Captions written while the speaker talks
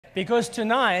because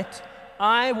tonight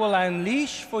I will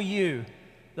unleash for you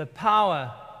the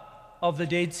power of the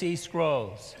Dead Sea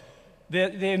Scrolls.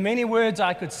 There are many words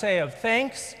I could say of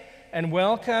thanks and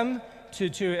welcome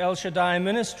to El Shaddai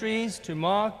Ministries, to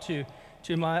Mark,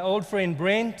 to my old friend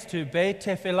Brent, to Beit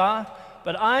Tefillah,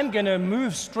 but I'm going to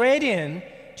move straight in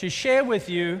to share with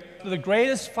you the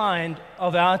greatest find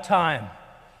of our time.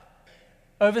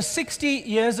 Over 60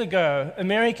 years ago,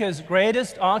 America's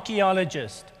greatest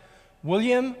archaeologist,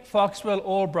 William Foxwell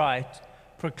Albright,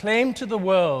 proclaimed to the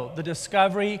world the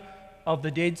discovery of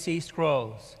the Dead Sea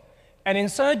Scrolls. And in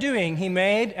so doing, he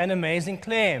made an amazing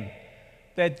claim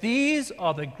that these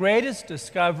are the greatest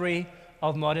discovery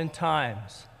of modern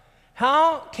times.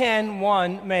 How can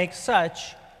one make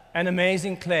such an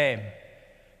amazing claim?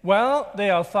 Well,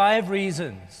 there are 5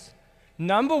 reasons.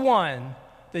 Number 1,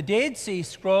 the Dead Sea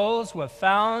Scrolls were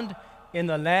found in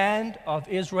the land of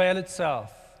Israel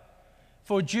itself.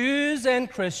 For Jews and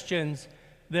Christians,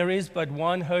 there is but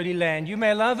one holy land. You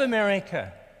may love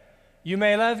America, you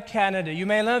may love Canada, you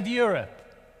may love Europe,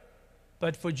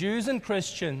 but for Jews and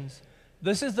Christians,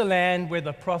 this is the land where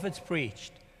the prophets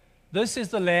preached. This is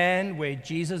the land where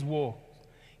Jesus walked.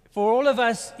 For all of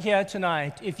us here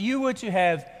tonight, if you were to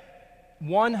have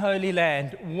one holy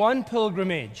land, one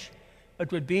pilgrimage,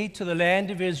 it would be to the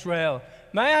land of Israel.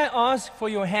 May I ask for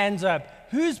your hands up,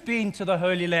 who's been to the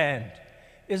Holy Land?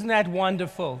 Isn't that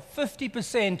wonderful?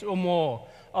 50% or more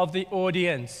of the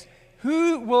audience.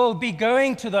 Who will be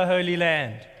going to the Holy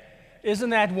Land? Isn't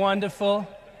that wonderful?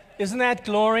 Isn't that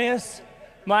glorious?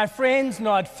 My friends,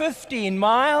 not 15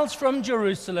 miles from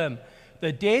Jerusalem,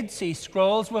 the Dead Sea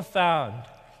Scrolls were found.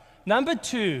 Number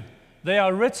 2, they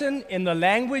are written in the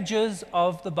languages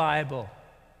of the Bible.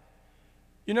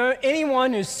 You know,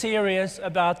 anyone who's serious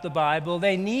about the Bible,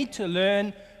 they need to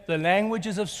learn the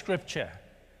languages of Scripture.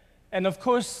 And of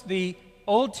course, the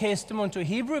Old Testament or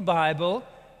Hebrew Bible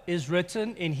is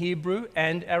written in Hebrew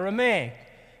and Aramaic,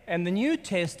 and the New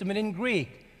Testament in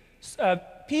Greek.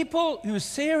 People who are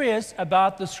serious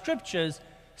about the Scriptures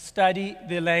study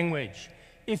the language.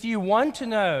 If you want to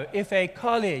know if a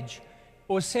college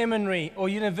or seminary or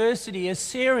university is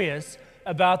serious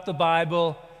about the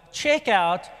Bible, check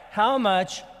out how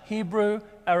much Hebrew,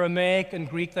 Aramaic, and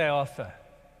Greek they offer.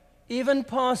 Even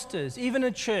pastors, even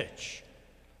a church.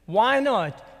 Why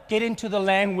not get into the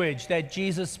language that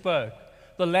Jesus spoke,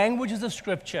 the languages of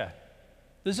Scripture?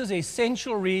 This is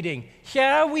essential reading.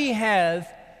 Here we have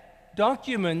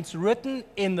documents written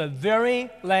in the very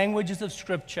languages of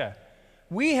Scripture.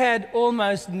 We had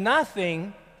almost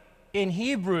nothing in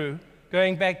Hebrew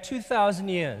going back 2,000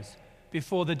 years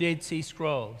before the Dead Sea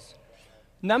Scrolls.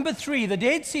 Number 3, the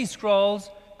Dead Sea Scrolls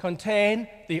contain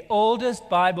the oldest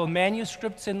Bible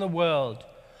manuscripts in the world.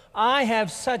 I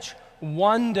have such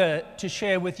wonder to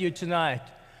share with you tonight.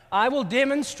 I will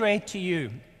demonstrate to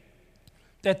you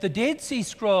that the Dead Sea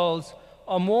Scrolls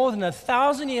are more than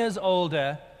 1,000 years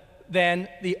older than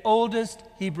the oldest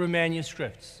Hebrew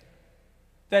manuscripts.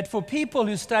 That for people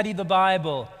who study the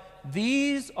Bible,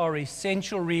 these are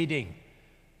essential reading.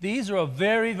 These are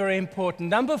very, very important.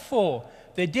 Number 4,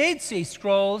 the Dead Sea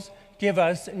Scrolls give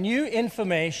us new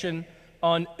information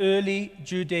on early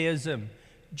Judaism.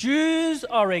 Jews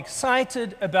are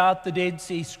excited about the Dead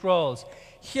Sea Scrolls.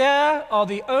 Here are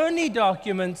the only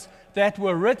documents that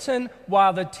were written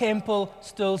while the temple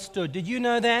still stood. Did you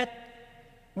know that?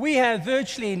 We have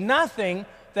virtually nothing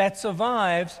that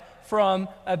survives from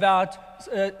about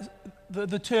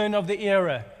the turn of the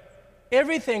era.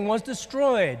 Everything was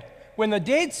destroyed. When the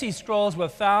Dead Sea Scrolls were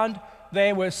found,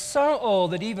 they were so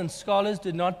old that even scholars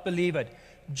did not believe it.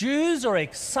 Jews are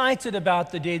excited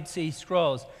about the Dead Sea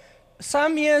Scrolls.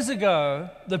 Some years ago,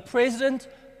 the President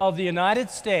of the United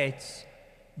States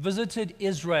visited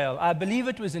Israel. I believe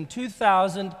it was in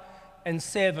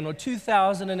 2007 or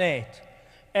 2008.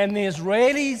 And the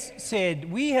Israelis said,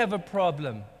 we have a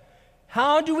problem.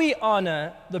 How do we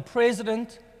honor the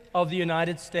President of the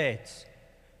United States?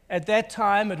 At that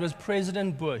time, it was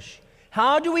President Bush.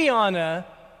 How do we honor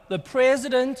the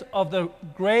President of the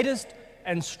greatest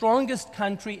and strongest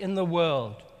country in the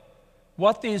world?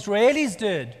 What the Israelis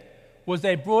did was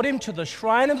they brought him to the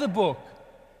shrine of the book,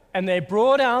 and they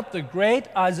brought out the great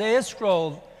Isaiah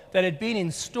scroll that had been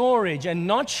in storage and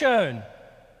not shown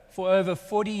for over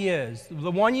 40 years.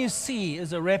 The one you see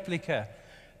is a replica.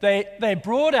 They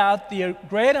brought out the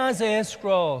great Isaiah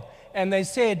scroll, and they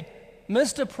said,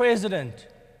 Mr. President,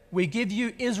 we give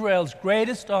you Israel's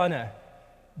greatest honor.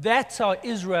 That's how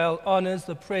Israel honors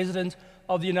the President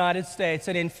of the United States.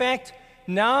 And in fact,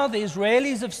 now the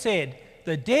Israelis have said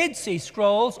the Dead Sea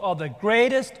Scrolls are the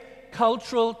greatest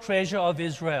cultural treasure of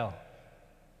Israel.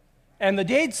 And the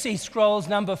Dead Sea Scrolls,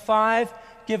 number 5,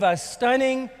 give us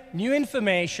stunning new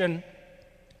information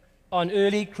on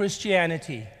early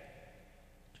Christianity.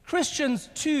 Christians,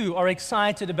 too, are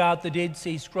excited about the Dead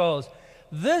Sea Scrolls.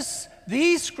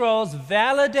 These scrolls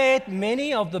validate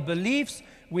many of the beliefs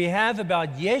we have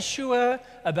about Yeshua,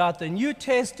 about the New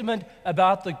Testament,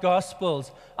 about the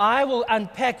Gospels. I will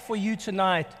unpack for you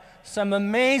tonight some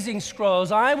amazing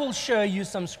scrolls. I will show you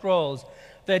some scrolls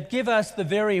that give us the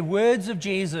very words of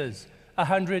Jesus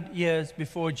 100 years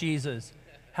before Jesus.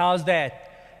 How's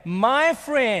that? My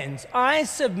friends, I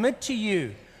submit to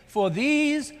you, for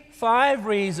these 5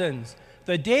 reasons,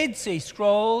 the Dead Sea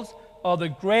Scrolls are the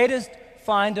greatest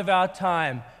find of our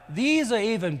time. These are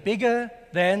even bigger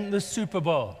than the Super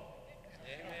Bowl.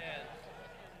 Amen.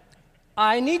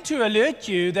 I need to alert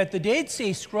you that the Dead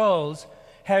Sea Scrolls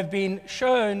have been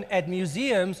shown at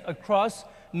museums across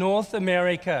North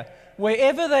America.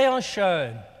 Wherever they are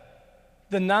shown,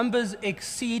 the numbers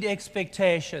exceed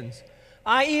expectations.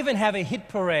 I even have a hit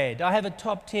parade. I have a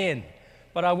top 10,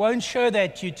 but I won't show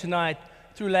that to you tonight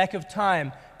through lack of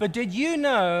time. But did you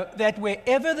know that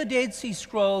wherever the Dead Sea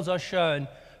Scrolls are shown,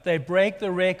 they break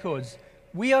the records?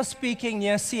 We are speaking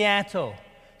near Seattle.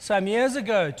 Some years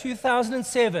ago,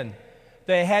 2007,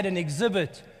 they had an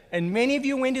exhibit, and many of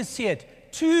you went to see it.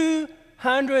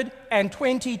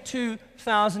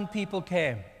 222,000 people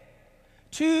came.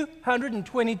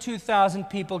 222,000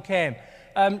 people came.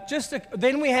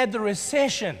 Then we had the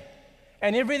recession,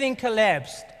 and everything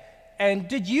collapsed. And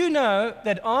did you know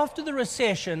that after the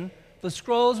recession, the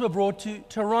scrolls were brought to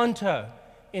Toronto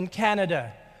in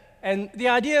Canada? And the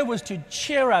idea was to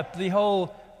cheer up the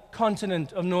whole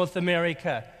continent of North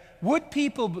America. Would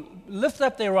people lift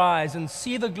up their eyes and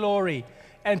see the glory?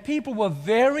 And people were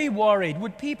very worried.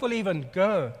 Would people even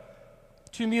go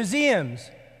to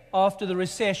museums after the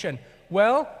recession?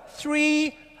 Well,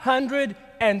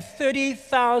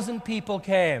 330,000 people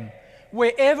came.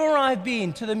 Wherever I've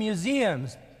been, to the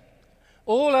museums,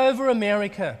 all over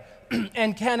America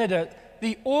and Canada,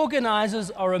 the organizers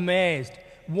are amazed.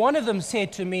 One of them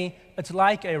said to me, "It's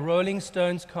like a Rolling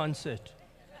Stones concert."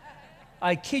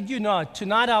 I kid you not.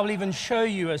 Tonight I will even show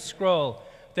you a scroll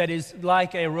that is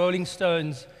like a Rolling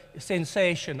Stones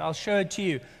sensation. I'll show it to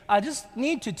you. I just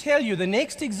need to tell you the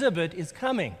next exhibit is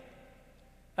coming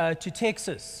to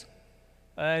Texas.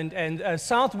 And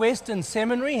Southwestern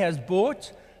Seminary has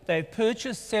they've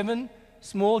purchased 7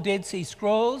 small Dead Sea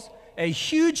Scrolls. A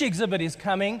huge exhibit is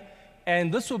coming,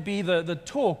 and this will be the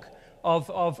talk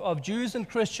of Jews and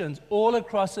Christians all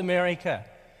across America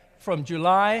from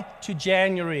July to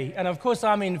January. And of course,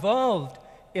 I'm involved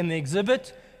in the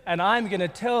exhibit, and I'm going to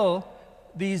tell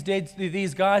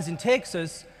these guys in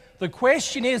Texas, the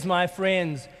question is, my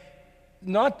friends,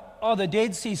 not are the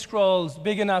Dead Sea Scrolls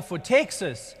big enough for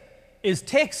Texas? Is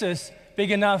Texas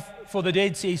big enough for the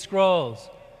Dead Sea Scrolls?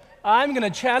 I'm going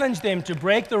to challenge them to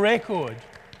break the record.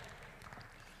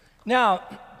 Now,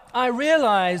 I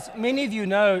realize many of you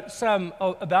know some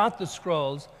about the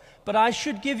scrolls, but I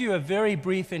should give you a very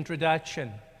brief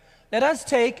introduction. Let us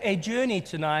take a journey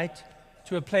tonight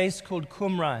to a place called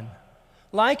Qumran.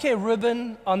 Like a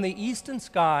ribbon on the eastern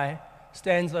sky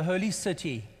stands the holy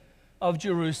city of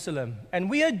Jerusalem, and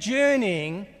we are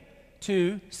journeying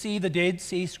to see the Dead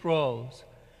Sea Scrolls.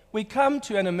 We come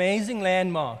to an amazing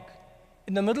landmark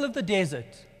in the middle of the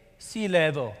desert, sea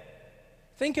level.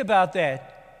 Think about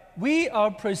that. We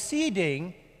are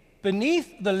proceeding beneath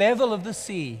the level of the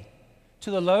sea to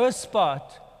the lowest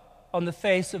spot on the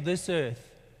face of this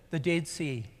earth, the Dead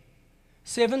Sea,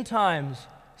 7 times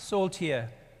saltier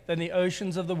than the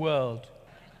oceans of the world.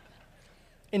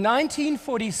 In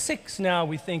 1946 now,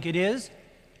 we think it is,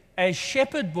 a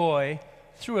shepherd boy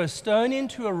threw a stone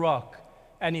into a rock,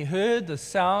 and he heard the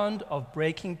sound of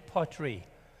breaking pottery.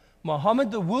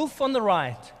 Muhammad the Wolf on the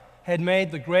right had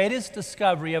made the greatest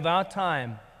discovery of our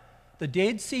time, the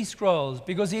Dead Sea Scrolls,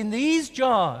 because in these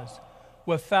jars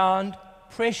were found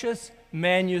precious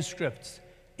manuscripts,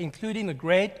 including the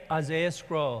great Isaiah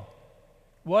scroll.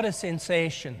 What a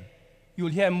sensation. You'll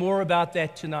hear more about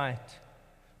that tonight.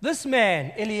 This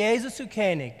man, Eliezer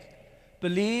Sukenik,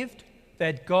 believed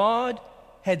that God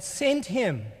had sent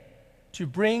him to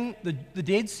bring the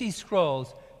Dead Sea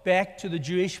Scrolls back to the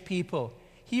Jewish people.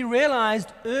 He realized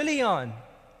early on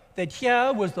that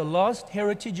here was the lost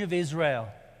heritage of Israel.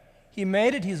 He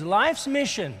made it his life's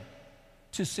mission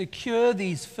to secure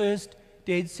these first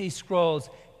Dead Sea Scrolls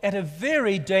at a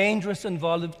very dangerous and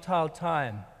volatile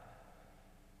time.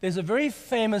 There's a very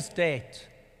famous date,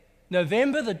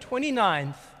 November the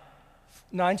 29th,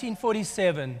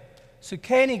 1947.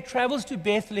 Sukenik travels to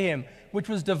Bethlehem, which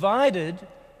was divided,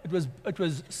 it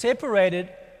was separated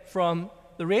from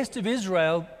the rest of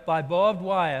Israel by barbed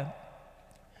wire.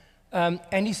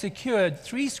 and he secured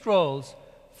 3 scrolls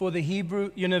for the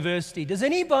Hebrew University. Does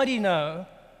anybody know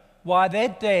why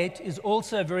that date is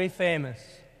also very famous?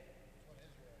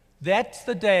 That's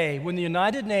the day when the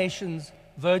United Nations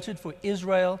voted for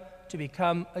Israel to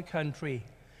become a country.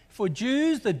 For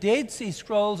Jews, the Dead Sea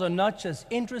Scrolls are not just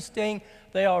interesting,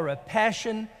 they are a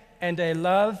passion and a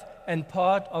love and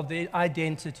part of their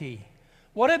identity.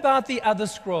 What about the other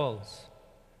scrolls?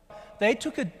 They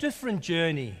took a different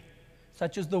journey,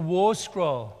 such as the War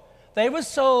Scroll. They were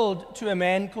sold to a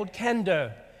man called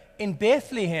Kando in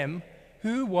Bethlehem,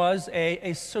 who was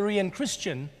a Syrian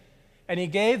Christian, and he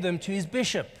gave them to his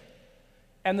bishop.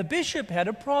 And the bishop had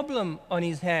a problem on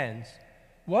his hands.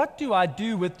 What do I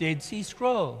do with Dead Sea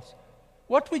Scrolls?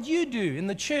 What would you do in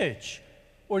the church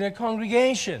or in a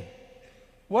congregation?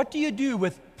 What do you do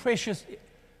with precious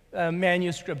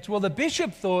manuscripts? Well, the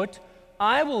bishop thought,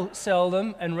 I will sell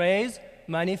them and raise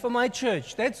money for my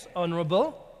church. That's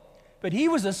honorable. But he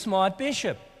was a smart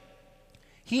bishop.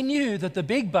 He knew that the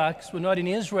big bucks were not in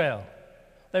Israel.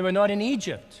 They were not in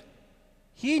Egypt.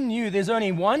 He knew there's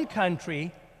only one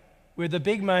country where the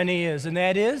big money is, and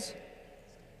that is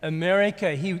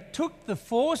America. He took the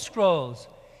 4 scrolls.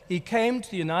 He came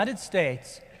to the United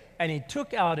States, and he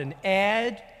took out an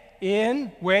ad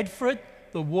in, wait for it,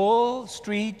 the Wall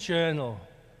Street Journal.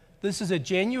 This is a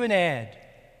genuine ad.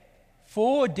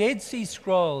 4 Dead Sea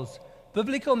Scrolls,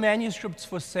 biblical manuscripts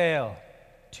for sale,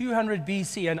 200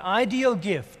 BC, an ideal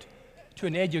gift to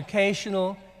an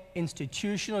educational,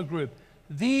 institutional group.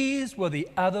 These were the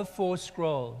other 4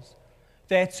 scrolls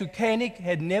that Sukenik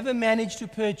had never managed to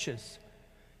purchase.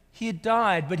 He had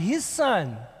died, but his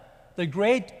son, the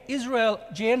great Israel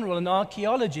general and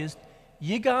archaeologist,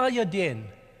 Yigal Yadin,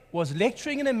 was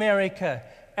lecturing in America,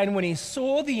 and when he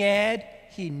saw the ad,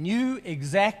 he knew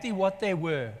exactly what they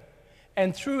were.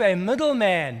 And through a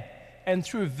middleman and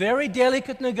through very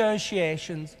delicate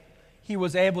negotiations, he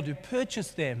was able to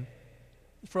purchase them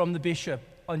from the bishop.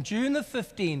 On June the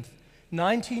 15th,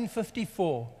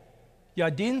 1954,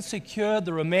 Yadin secured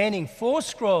the remaining 4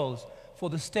 scrolls for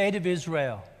the state of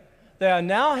Israel. They are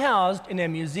now housed in a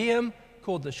museum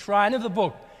called the Shrine of the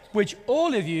Book, which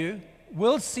all of you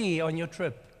will see on your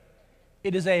trip.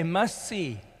 It is a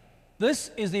must-see. This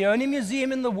is the only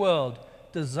museum in the world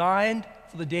designed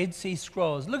for the Dead Sea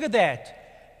Scrolls. Look at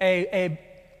that. A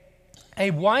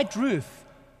white roof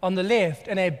on the left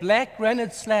and a black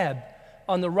granite slab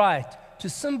on the right to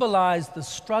symbolize the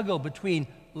struggle between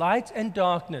light and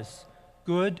darkness,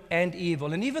 good and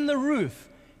evil. And even the roof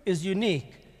is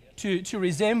unique to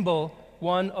resemble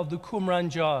one of the Qumran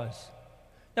jars.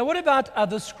 Now, what about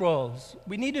other scrolls?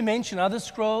 We need to mention other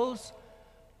scrolls.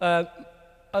 A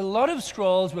lot of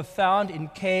scrolls were found in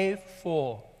Cave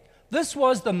 4. This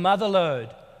was the mother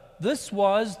lode. This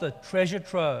was the treasure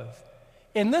trove.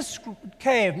 In this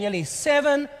cave, nearly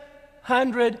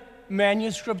 700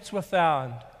 manuscripts were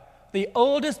found, the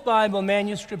oldest Bible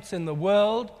manuscripts in the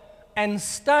world, and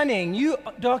stunning new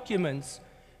documents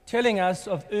telling us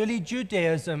of early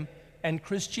Judaism and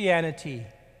Christianity.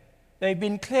 They've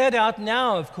been cleared out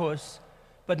now, of course,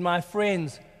 but my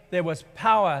friends, there was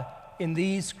power in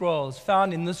these scrolls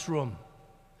found in this room.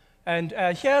 And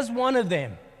here's one of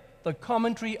them, the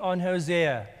commentary on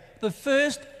Hosea, the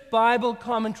first Bible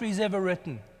commentaries ever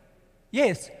written.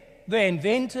 Yes, they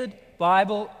invented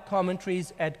Bible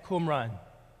commentaries at Qumran.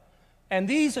 And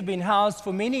these have been housed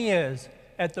for many years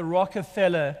at the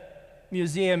Rockefeller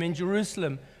Museum in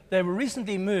Jerusalem. They were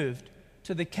recently moved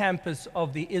to the campus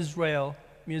of the Israel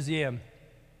Museum.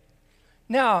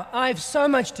 Now, I have so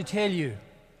much to tell you,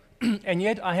 and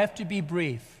yet I have to be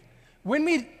brief. When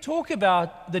we talk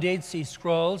about the Dead Sea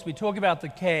Scrolls, we talk about the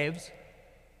caves,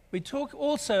 we talk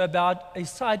also about a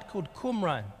site called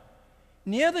Qumran.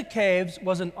 Near the caves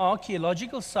was an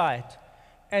archaeological site,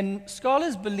 and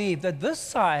scholars believe that this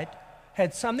site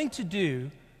had something to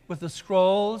do with the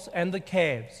scrolls and the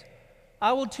caves.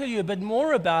 I will tell you a bit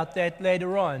more about that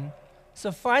later on.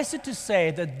 Suffice it to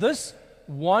say that this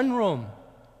one room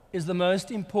is the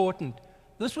most important.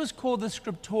 This was called the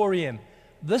scriptorium.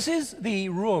 This is the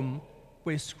room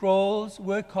where scrolls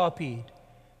were copied.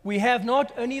 We have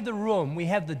not only the room, we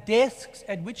have the desks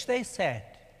at which they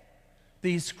sat.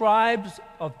 These scribes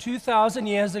of 2,000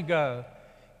 years ago,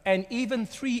 and even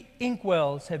 3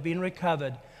 inkwells have been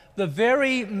recovered. The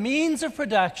very means of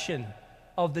production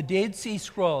of the Dead Sea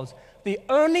Scrolls, the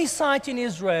only site in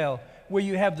Israel where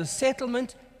you have the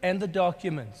settlement and the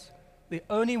documents, the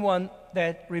only one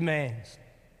that remains.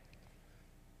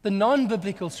 The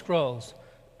non-biblical scrolls.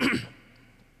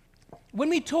 When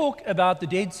we talk about the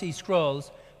Dead Sea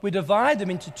Scrolls, we divide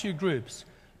them into 2 groups,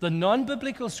 the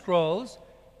non-biblical scrolls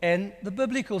and the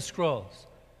biblical scrolls.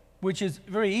 which is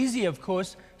very easy, of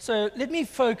course. So let me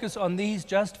focus on these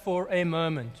just for a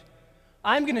moment.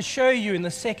 I'm going to show you in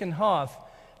the second half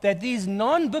that these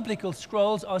non-biblical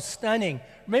scrolls are stunning.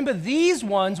 Remember, these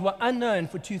ones were unknown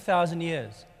for 2,000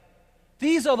 years.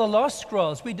 These are the lost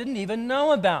scrolls we didn't even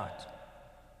know about.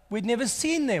 We'd never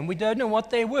seen them. We don't know what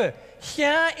they were.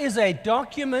 Here is a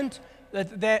document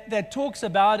that talks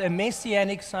about a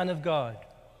messianic son of God.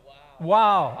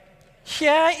 Wow.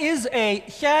 Here is a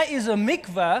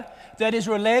mikvah that is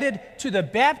related to the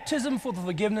baptism for the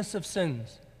forgiveness of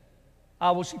sins.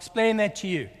 I will explain that to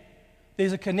you.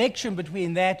 There's a connection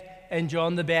between that and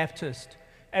John the Baptist.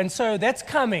 And so that's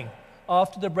coming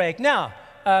after the break. Now,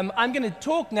 I'm going to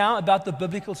talk now about the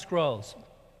biblical scrolls.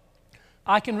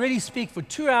 I can really speak for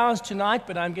 2 hours tonight,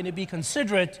 but I'm going to be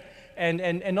considerate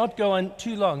and not go on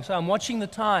too long. So I'm watching the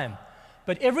time.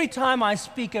 But every time I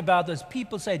speak about this,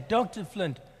 people say, Dr.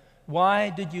 Flint, why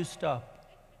did you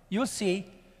stop? You'll see.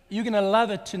 You're going to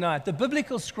love it tonight. The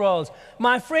biblical scrolls.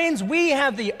 My friends, we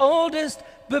have the oldest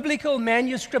biblical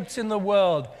manuscripts in the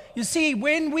world. You see,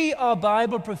 when we are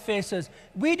Bible professors,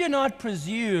 we do not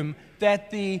presume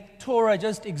that the Torah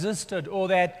just existed, or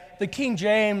that the King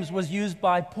James was used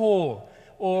by Paul,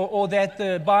 or that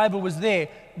the Bible was there.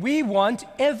 We want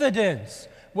evidence.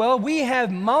 Well, we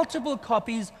have multiple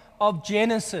copies of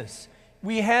Genesis.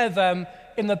 We have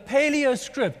in the Paleo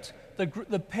script, the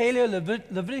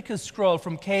Paleo-Leviticus scroll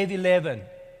from Cave 11.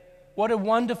 What a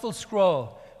wonderful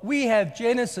scroll. We have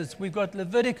Genesis, we've got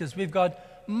Leviticus, we've got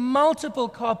multiple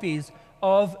copies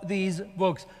of these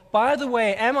books. By the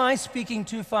way, am I speaking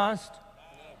too fast?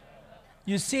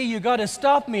 You see, you got to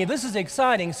stop me. This is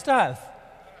exciting stuff.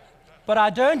 But I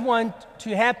don't want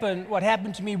to happen what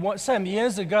happened to me some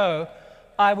years ago.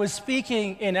 I was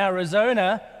speaking in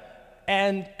Arizona,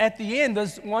 and at the end,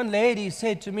 this one lady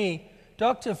said to me,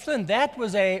 Dr. Flint, that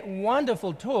was a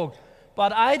wonderful talk,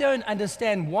 but I don't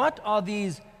understand, what are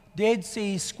these Dead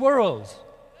Sea squirrels?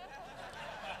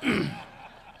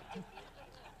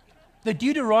 The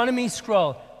Deuteronomy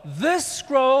scroll. This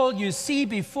scroll you see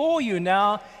before you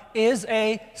now is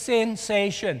a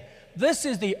sensation. This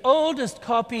is the oldest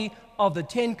copy of the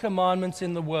Ten Commandments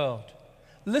in the world.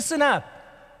 Listen up.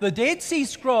 The Dead Sea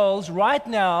Scrolls right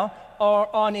now are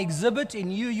on exhibit in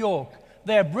New York.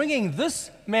 They're bringing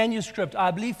this manuscript, I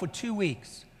believe, for 2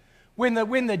 weeks. When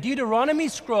the Deuteronomy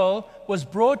scroll was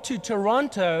brought to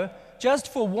Toronto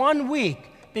just for 1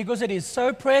 week, because it is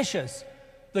so precious,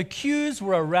 the queues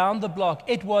were around the block.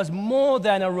 It was more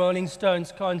than a Rolling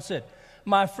Stones concert.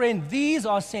 My friend, these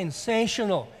are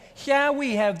sensational. Here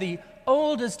we have the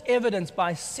oldest evidence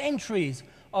by centuries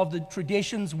of the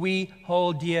traditions we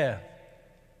hold dear.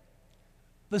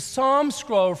 The Psalm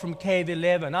scroll from Cave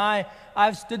 11.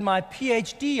 I've did my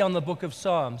PhD on the book of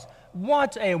Psalms.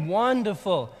 What a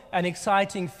wonderful and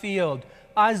exciting field.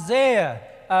 Isaiah,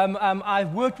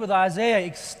 I've worked with Isaiah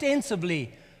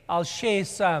extensively. I'll share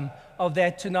some of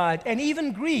that tonight. And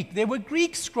even Greek. There were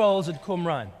Greek scrolls at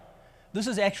Qumran. This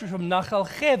is actually from Nachal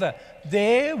Cheva.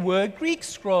 There were Greek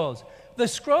scrolls. The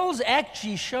scrolls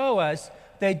actually show us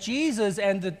that Jesus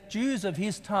and the Jews of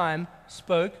his time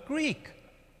spoke Greek.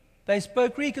 They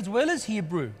spoke Greek as well as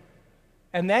Hebrew.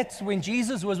 And that's when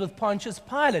Jesus was with Pontius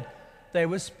Pilate. They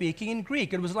were speaking in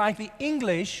Greek. It was like the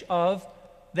English of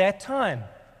that time.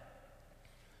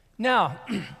 Now,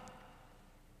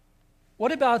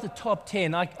 what about the top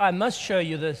 10? I must show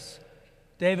you this.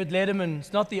 David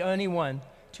Letterman's not the only one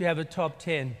to have a top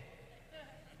 10.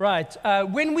 Right.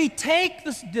 When we take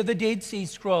the Dead Sea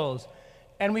Scrolls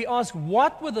and we ask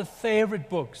what were the favorite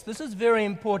books, this is very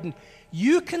important.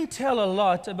 You can tell a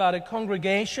lot about a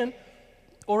congregation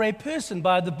or a person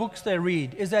by the books they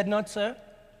read. Is that not so?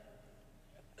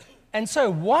 And so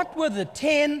what were the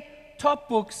 10 top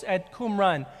books at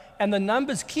Qumran? And the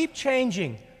numbers keep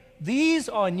changing. These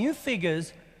are new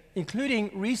figures, including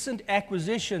recent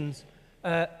acquisitions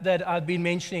that I've been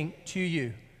mentioning to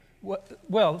you.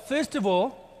 Well, first of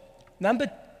all,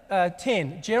 number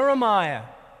 10, Jeremiah,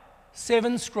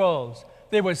 7 scrolls.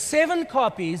 There were 7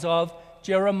 copies of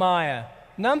Jeremiah.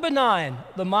 Number 9,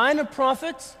 the minor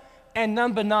prophets, and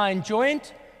number 9,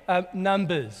 joint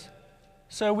numbers.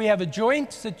 So we have a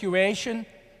joint situation,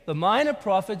 the minor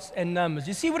prophets and numbers.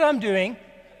 You see what I'm doing?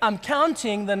 I'm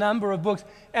counting the number of books.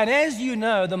 And as you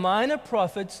know, the minor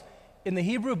prophets in the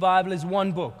Hebrew Bible is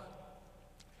 1 book.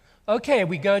 Okay,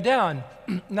 we go down.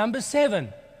 Number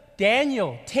 7,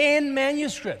 Daniel, 10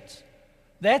 manuscripts.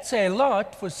 That's a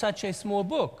lot for such a small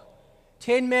book.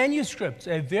 10 manuscripts,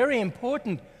 a very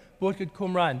important book at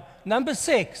Qumran. Number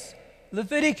 6,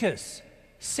 Leviticus,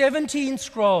 17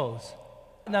 scrolls.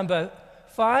 Number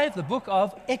 5, the book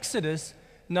of Exodus,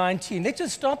 19. Let's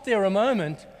just stop there a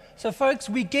moment. So, folks,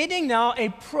 we're getting now a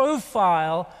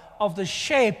profile of the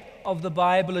shape of the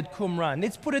Bible at Qumran.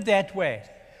 Let's put it that way.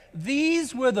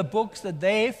 These were the books that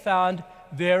they found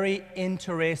very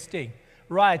interesting.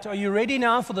 Right, are you ready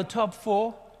now for the top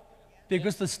 4?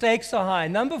 Because the stakes are high.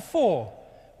 Number 4,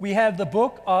 we have the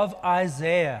book of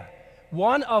Isaiah,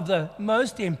 one of the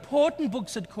most important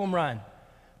books at Qumran.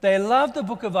 They love the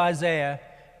book of Isaiah,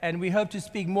 and we hope to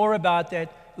speak more about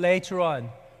that later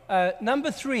on. Number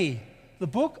 3, the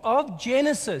book of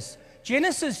Genesis.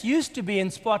 Genesis used to be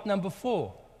in spot number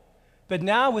 4, but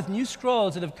now with new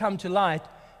scrolls that have come to light,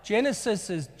 Genesis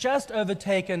has just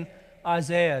overtaken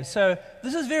Isaiah. So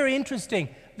this is very interesting.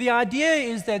 The idea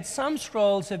is that some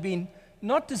scrolls have been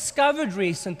not discovered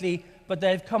recently, but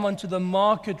they've come onto the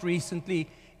market recently,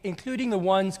 including the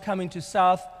ones coming to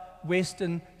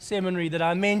Southwestern Seminary that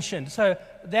I mentioned. So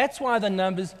that's why the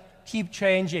numbers keep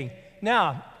changing.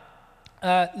 Now,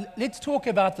 let's talk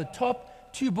about the top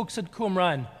 2 books at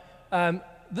Qumran.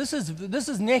 This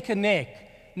is neck and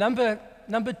neck. Number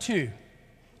 2,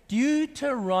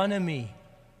 Deuteronomy.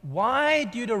 Why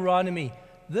Deuteronomy?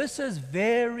 This is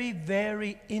very,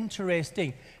 very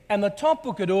interesting. And the top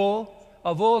book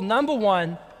of all, number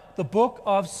 1, the book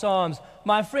of Psalms.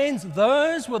 My friends,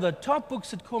 those were the top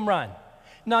books at Qumran.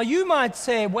 Now, you might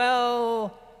say,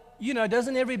 well,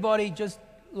 doesn't everybody just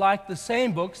like the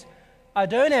same books? I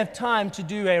don't have time to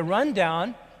do a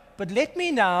rundown, but let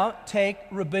me now take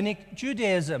Rabbinic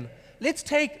Judaism. Let's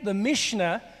take the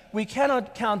Mishnah. We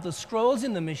cannot count the scrolls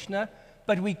in the Mishnah,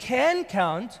 but we can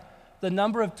count the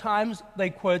number of times they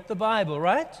quote the Bible,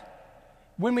 right?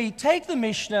 When we take the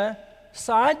Mishnah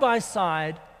side by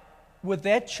side with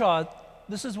that chart,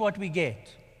 this is what we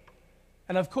get.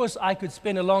 And of course, I could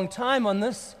spend a long time on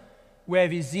this. We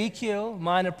have Ezekiel,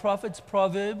 Minor Prophets,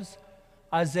 Proverbs,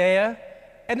 Isaiah.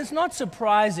 And it's not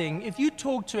surprising if you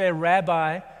talk to a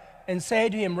rabbi and say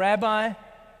to him, Rabbi,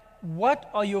 what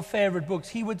are your favorite books?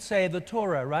 He would say the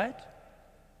Torah, right?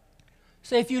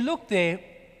 So if you look there,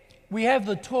 we have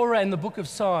the Torah and the book of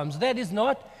Psalms. That is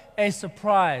not a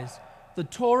surprise. The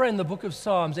Torah and the book of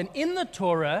Psalms. And in the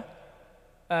Torah,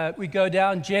 we go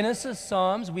down Genesis,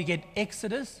 Psalms, we get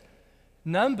Exodus,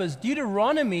 Numbers,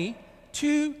 Deuteronomy,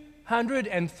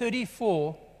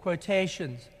 234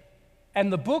 quotations.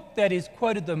 And the book that is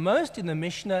quoted the most in the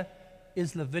Mishnah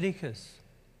is Leviticus.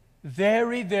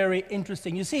 Very, very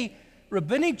interesting. You see,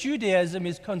 Rabbinic Judaism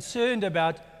is concerned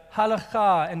about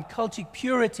halakha and cultic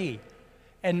purity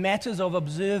and matters of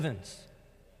observance.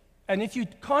 And if you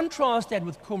contrast that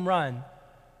with Qumran,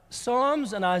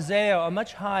 Psalms and Isaiah are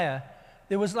much higher.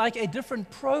 There was like a different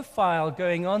profile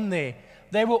going on there.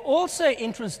 They were also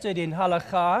interested in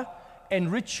halakha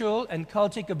and ritual and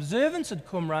cultic observance at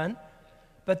Qumran,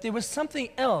 but there was something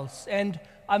else. And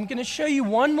I'm going to show you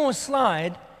one more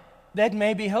slide that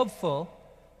may be helpful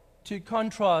to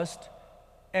contrast.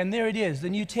 And there it is, the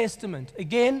New Testament.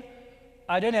 Again,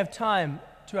 I don't have time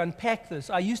to unpack this.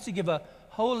 I used to give a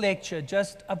whole lecture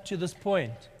just up to this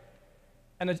point.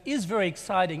 And it is very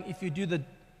exciting if you do the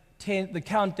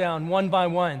countdown one by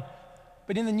one.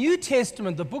 But in the New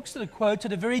Testament, the books that are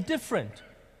quoted are very different.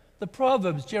 The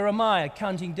Proverbs, Jeremiah,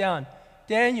 counting down,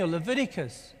 Daniel,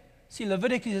 Leviticus. See,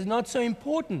 Leviticus is not so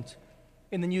important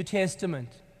in the New Testament.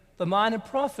 The Minor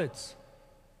Prophets,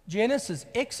 Genesis,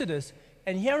 Exodus,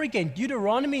 and here again,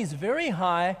 Deuteronomy is very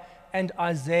high, and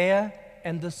Isaiah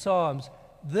and the Psalms.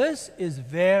 This is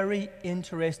very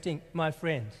interesting, my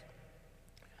friends.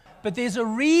 But there's a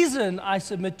reason I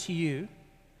submit to you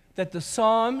that the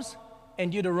Psalms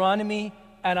and Deuteronomy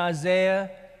and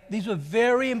Isaiah, these were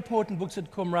very important books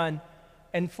at Qumran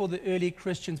and for the early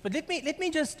Christians. But let me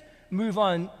just move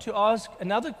on to ask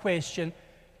another question.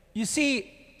 You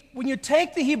see, when you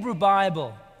take the Hebrew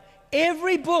Bible,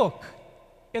 every book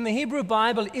in the Hebrew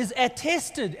Bible is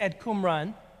attested at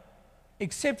Qumran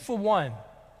except for one.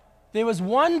 There was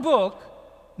one book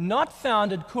not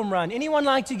found at Qumran. Anyone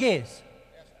like to guess?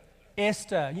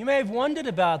 Esther. You may have wondered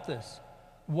about this.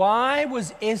 Why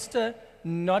was Esther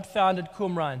not found at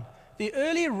Qumran? The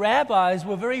early rabbis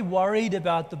were very worried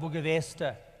about the book of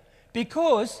Esther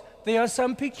because there are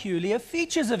some peculiar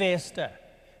features of Esther,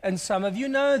 and some of you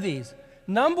know these.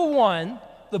 Number one,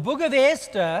 the book of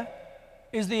Esther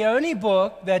is the only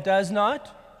book that does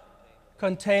not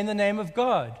contain the name of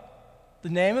God. The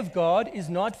name of God is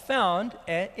not found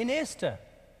in Esther.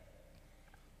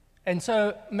 And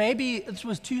so maybe this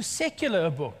was too secular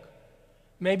a book.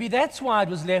 Maybe that's why it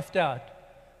was left out.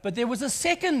 But there was a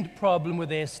second problem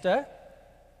with Esther,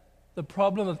 the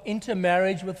problem of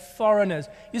intermarriage with foreigners.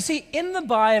 You see, in the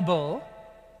Bible,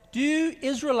 do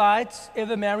Israelites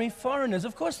ever marry foreigners?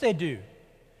 Of course they do.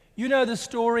 You know the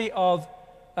story of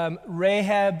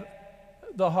Rahab,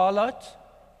 the harlot,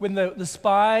 when the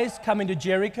spies come into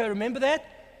Jericho, remember that?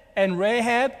 And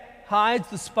Rahab hides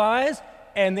the spies,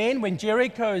 and then when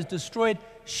Jericho is destroyed,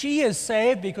 she is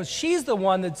saved because she's the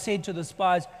one that said to the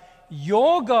spies,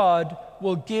 your God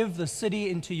will give the city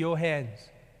into your hands.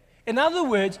 In other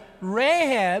words,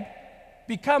 Rahab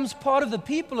becomes part of the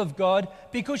people of God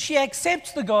because she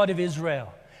accepts the God of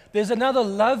Israel. There's another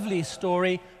lovely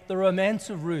story, the romance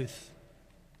of Ruth.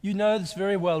 You know this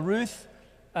very well. Ruth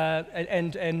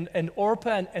and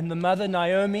Orpah and the mother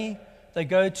Naomi, they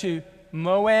go to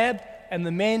Moab, and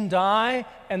the men die,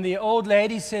 and the old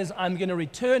lady says, I'm going to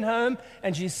return home.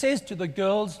 And she says to the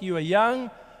girls, you are young,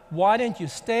 why don't you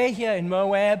stay here in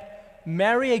Moab,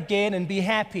 marry again, and be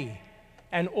happy?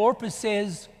 And Orpah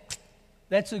says,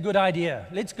 that's a good idea.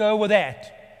 Let's go with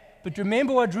that. But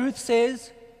remember what Ruth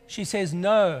says? She says,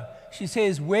 no. She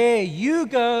says, where you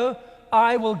go,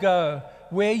 I will go.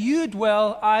 Where you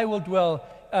dwell, I will dwell.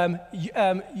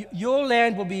 Your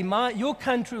land will be your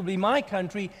country will be my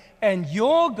country, and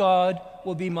your God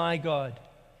will be my God.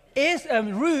 As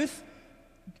Ruth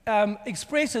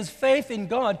expresses faith in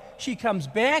God, she comes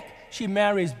back, she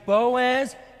marries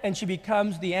Boaz, and she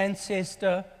becomes the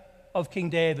ancestor of King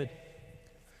David.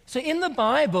 So in the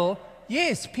Bible,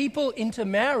 yes, people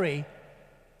intermarry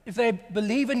if they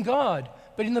believe in God.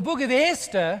 But in the book of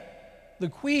Esther, the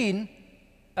queen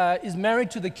is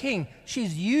married to the king.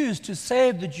 She's used to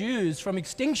save the Jews from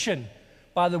extinction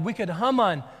by the wicked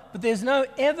Haman. But there's no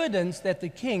evidence that the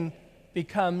king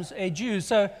becomes a Jew.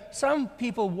 So some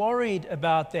people worried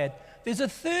about that. There's a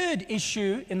third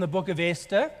issue in the book of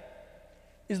Esther,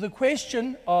 is the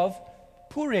question of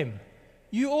Purim.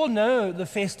 You all know the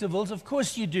festivals, of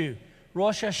course you do.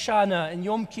 Rosh Hashanah and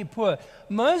Yom Kippur.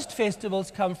 Most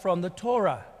festivals come from the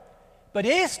Torah. But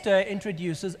Esther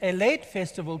introduces a late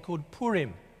festival called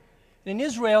Purim. In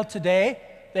Israel today,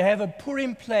 they have a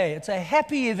Purim play. It's a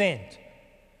happy event.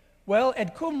 Well,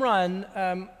 at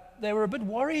Qumran, they were a bit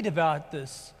worried about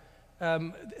this,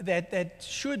 that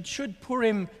should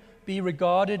Purim be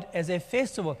regarded as a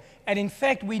festival. And in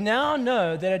fact, we now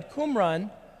know that at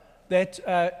Qumran, that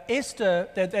Esther,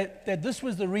 that this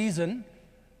was the reason.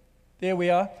 There we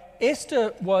are.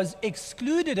 Esther was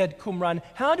excluded at Qumran.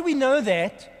 How do we know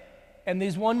that? And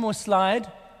there's one more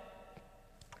slide.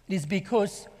 It is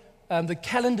because the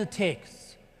calendar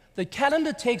texts. The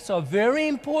calendar texts are very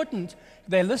important.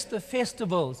 They list the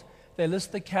festivals. They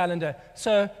list the calendar.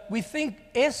 So we think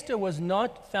Esther was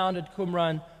not found at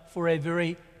Qumran for a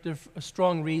very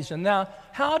strong reason. Now,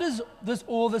 how does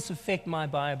all this affect my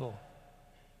Bible?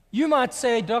 You might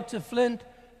say, Dr. Flint,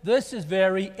 this is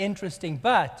very interesting,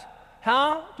 but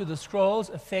how do the scrolls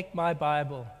affect my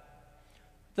Bible?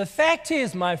 The fact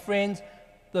is, my friends,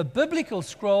 the biblical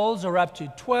scrolls are up to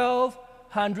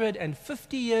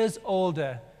 1,250 years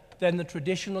older than the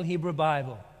traditional Hebrew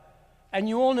Bible. And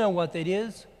you all know what that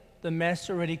is, the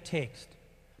Masoretic text.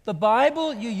 The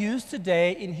Bible you use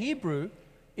today in Hebrew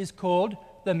is called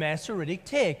the Masoretic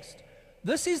text.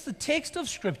 This is the text of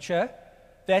Scripture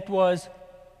that was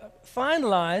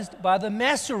finalized by the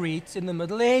Masoretes in the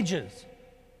Middle Ages.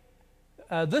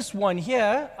 This one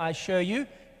here, I show you,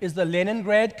 is the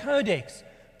Leningrad Codex,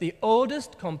 the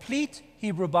oldest complete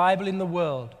Hebrew Bible in the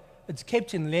world. It's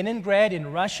kept in Leningrad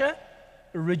in Russia.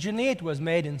 Originally, it was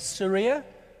made in Syria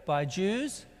by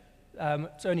Jews.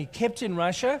 It's only kept in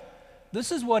Russia.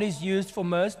 This is what is used for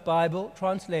most Bible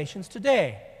translations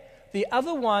today. The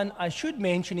other one I should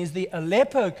mention is the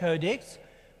Aleppo Codex,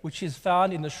 which is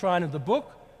found in the Shrine of the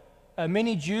Book.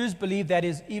 Many Jews believe that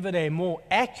is even a more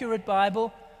accurate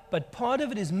Bible, but part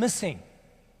of it is missing.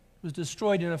 It was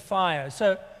destroyed in a fire.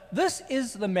 So this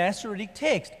is the Masoretic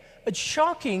text. It's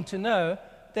shocking to know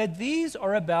that these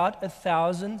are about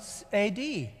 1000 AD.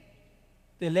 The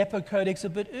Aleppo Codex a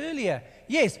bit earlier.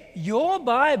 Yes, your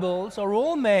Bibles are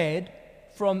all made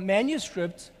from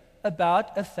manuscripts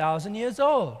about 1,000 years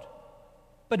old.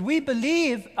 But we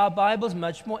believe our Bible's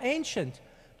much more ancient.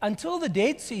 Until the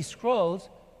Dead Sea Scrolls,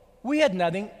 we had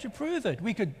nothing to prove it.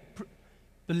 We could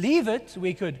believe it,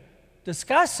 we could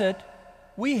discuss it,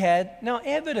 we had no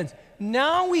evidence.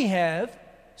 Now we have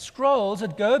scrolls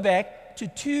that go back to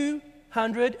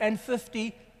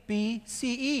 250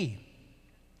 BCE.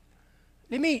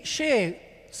 Let me share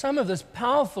some of this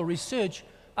powerful research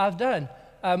I've done.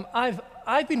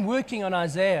 I've been working on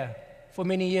Isaiah for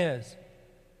many years.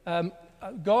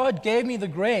 God gave me the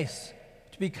grace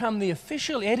to become the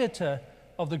official editor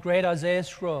of the great Isaiah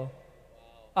scroll.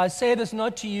 I say this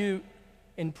not to you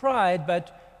in pride,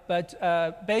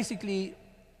 but basically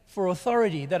for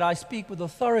authority, that I speak with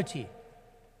authority.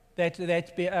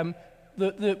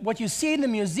 What you see in the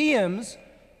museums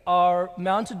are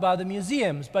mounted by the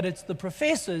museums, but it's the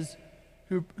professors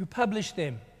who published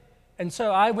them. And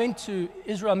so I went to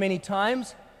Israel many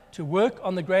times to work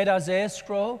on the Great Isaiah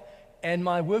Scroll, and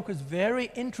my work was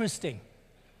very interesting.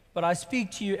 But I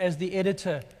speak to you as the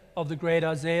editor of the Great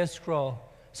Isaiah Scroll.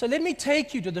 So let me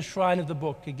take you to the shrine of the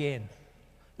book again.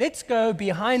 Let's go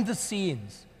behind the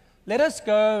scenes. Let us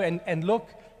go and look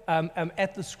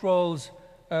at the scrolls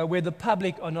where the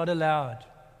public are not allowed.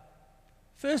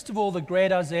 First of all, the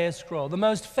Great Isaiah Scroll, the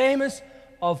most famous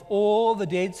of all the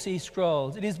Dead Sea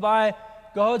Scrolls. It is by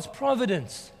God's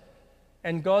providence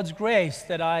and God's grace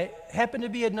that I happened to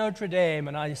be at Notre Dame,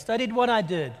 and I studied what I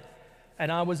did,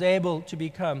 and I was able to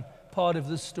become part of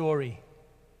this story.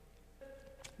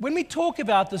 When we talk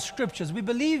about the Scriptures, we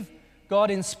believe God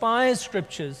inspires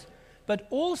Scriptures, but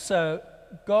also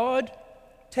God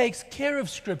takes care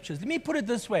of Scriptures. Let me put it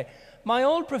this way. My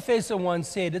old professor once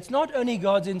said, it's not only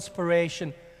God's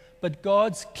inspiration, but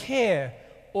God's care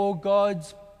or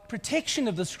God's protection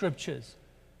of the Scriptures.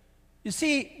 You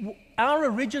see, our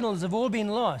originals have all been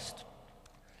lost.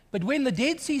 But when the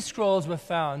Dead Sea Scrolls were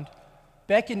found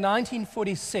back in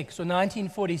 1946 or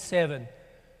 1947,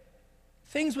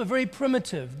 things were very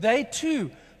primitive. They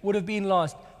too would have been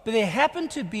lost. But there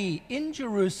happened to be in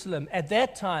Jerusalem at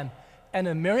that time an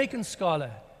American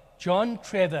scholar, John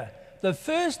Trevor, the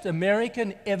first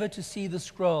American ever to see the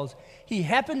scrolls. He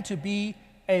happened to be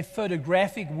a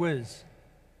photographic whiz.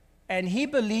 And he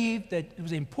believed that it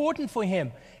was important for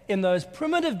him in those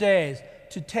primitive days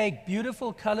to take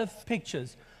beautiful color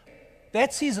pictures.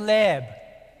 That's his lab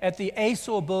at the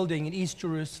Asor building in East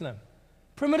Jerusalem.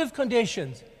 Primitive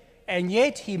conditions, and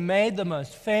yet he made the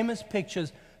most famous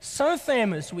pictures, so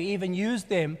famous we even used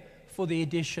them for the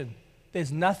edition.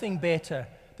 There's nothing better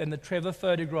than the Trevor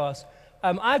photographs.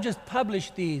 I've just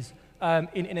published these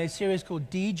in a series called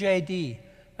DJD,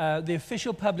 the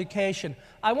official publication.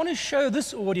 I want to show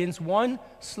this audience one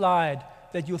slide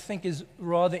that you'll think is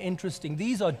rather interesting.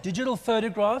 These are digital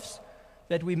photographs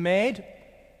that we made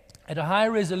at a high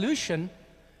resolution.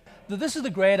 This is the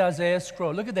Great Isaiah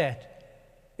Scroll. Look at that.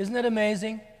 Isn't that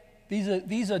amazing? These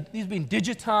have been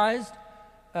digitized.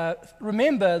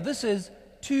 Remember, this is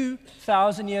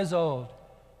 2,000 years old,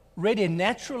 read in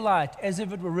natural light as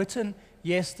if it were written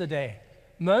yesterday.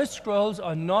 Most scrolls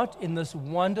are not in this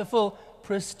wonderful,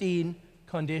 pristine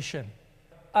condition.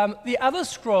 The other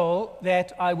scroll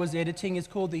that I was editing is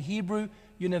called the Hebrew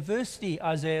University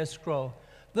Isaiah Scroll.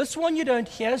 This one you don't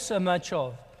hear so much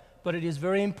of, but it is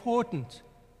very important.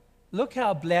 Look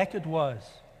how black it was.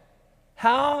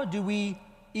 How do we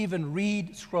even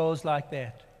read scrolls like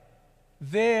that?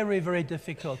 Very, very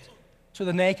difficult to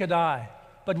the naked eye.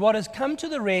 But what has come to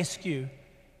the rescue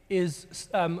is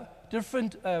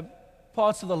different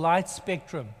parts of the light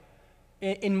spectrum.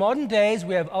 In modern days,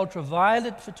 we have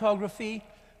ultraviolet photography,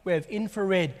 we have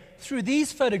infrared. Through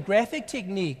these photographic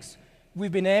techniques,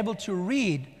 we've been able to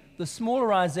read the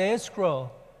smaller Isaiah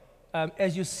scroll,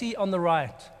 as you see on the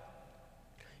right.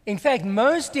 In fact,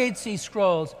 most Dead Sea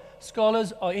Scrolls,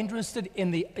 scholars are interested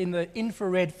in the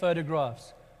infrared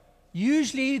photographs.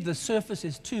 Usually, the surface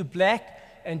is too black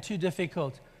and too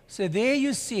difficult. So there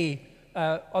you see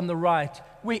on the right,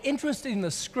 we're interested in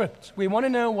the script. We want to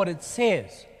know what it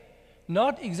says,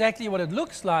 not exactly what it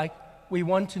looks like. We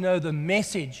want to know the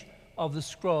message of the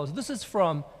scrolls. This is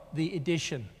from the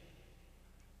edition.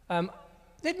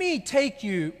 Let me take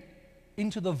you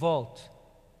into the vault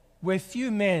where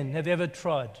few men have ever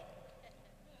trod.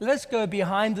 Let's go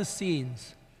behind the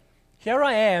scenes. Here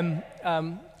I am.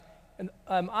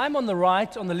 I'm on the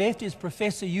right. On the left is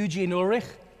Professor Eugene Ulrich,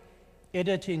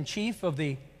 editor-in-chief of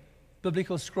the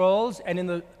Biblical Scrolls, and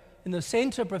in the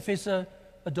center, Professor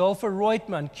Adolfo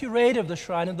Reutemann, curator of the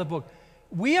Shrine of the Book.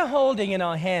 We are holding in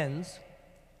our hands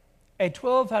a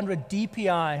 1200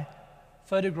 DPI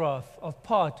photograph of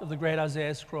part of the Great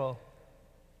Isaiah Scroll.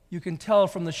 You can tell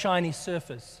from the shiny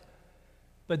surface.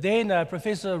 But then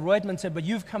Professor Reutemann said, "But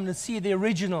you've come to see the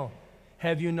original,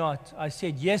 have you not?" I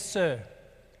said, "Yes, sir."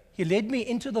 He led me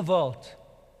into the vault.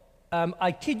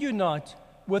 I kid you not,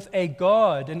 with a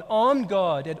guard, an armed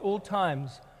guard at all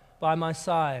times by my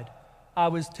side. I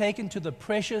was taken to the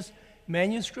precious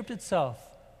manuscript itself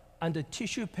under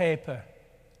tissue paper.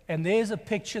 And there's a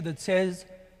picture that says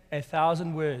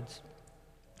 1,000 words.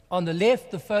 On the left,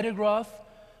 the photograph.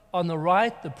 On the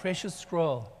right, the precious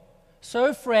scroll.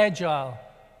 So fragile,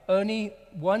 only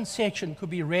one section could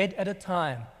be read at a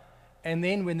time. And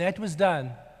then when that was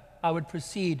done, I would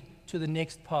proceed to the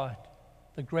next part,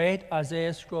 the Great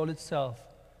Isaiah Scroll itself.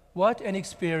 What an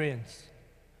experience.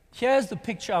 Here's the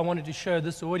picture I wanted to show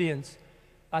this audience.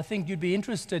 I think you'd be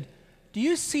interested. Do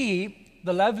you see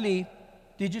the lovely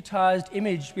digitized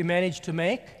image we managed to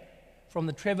make from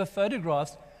the Trevor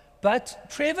photographs? But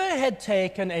Trevor had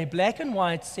taken a black and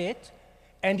white set,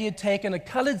 and he had taken a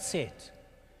colored set.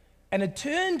 And it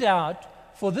turned out,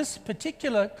 for this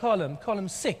particular column, column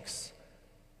 6,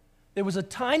 there was a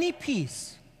tiny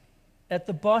piece at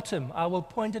the bottom. I will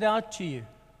point it out to you.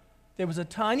 There was a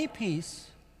tiny piece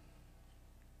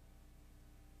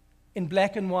in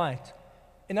black and white.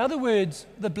 In other words,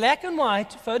 the black and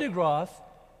white photograph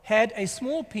had a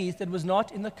small piece that was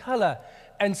not in the color.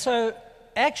 And so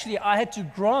actually I had to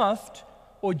graft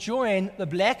or join the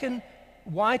black and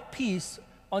white piece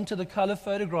onto the color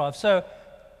photograph. So,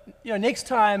 next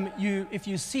time if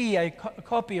you see a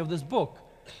copy of this book,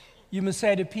 you must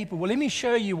say to people, well, let me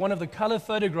show you one of the color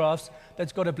photographs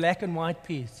that's got a black and white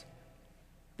piece.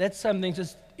 That's something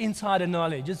just insider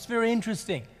knowledge. It's very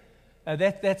interesting.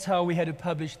 That's how we had to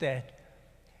publish that.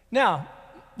 Now,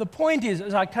 the point is,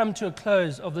 as I come to a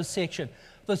close of this section,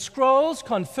 the scrolls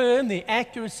confirm the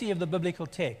accuracy of the biblical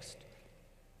text.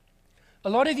 A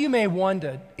lot of you may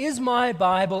wonder, is my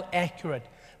Bible accurate?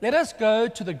 Let us go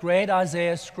to the great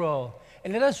Isaiah scroll,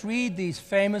 and let us read these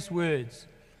famous words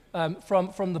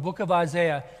from the book of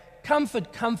Isaiah.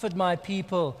 Comfort, comfort my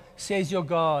people, says your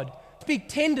God. Speak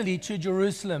tenderly to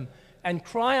Jerusalem, and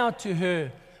cry out to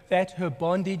her that her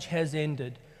bondage has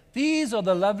ended. These are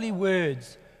the lovely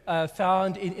words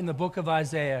found in the book of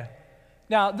Isaiah.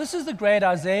 Now, this is the great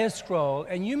Isaiah scroll,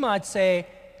 and you might say,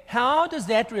 how does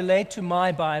that relate to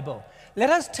my Bible? Let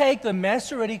us take the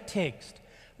Masoretic text.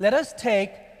 Let us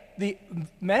take the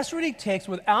Masoretic text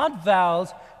without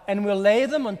vowels, and we'll lay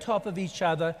them on top of each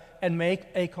other and make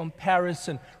a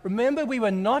comparison. Remember, we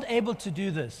were not able to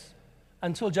do this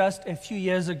until just a few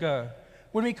years ago.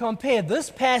 When we compare this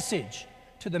passage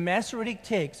to the Masoretic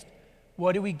text,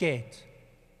 what do we get?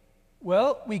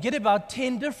 Well, we get about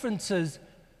 10 differences,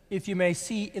 if you may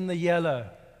see in the yellow.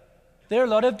 There are a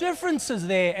lot of differences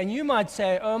there, and you might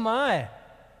say, oh my,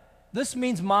 this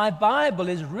means my Bible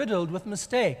is riddled with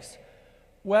mistakes.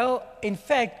 Well, in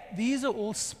fact, these are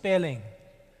all spelling.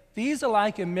 These are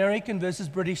like American versus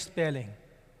British spelling.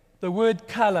 The word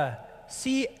color,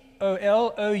 C-O-L-O-U-R,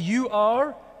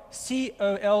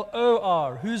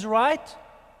 C-O-L-O-R. Who's right?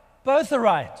 Both are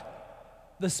right.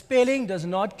 The spelling does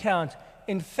not count.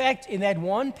 In fact, in that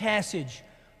one passage,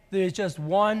 there is just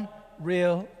one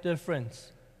real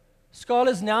difference.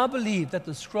 Scholars now believe that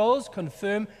the scrolls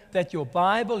confirm that your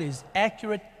Bible is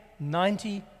accurate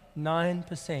 99%.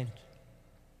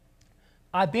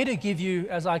 I better give you,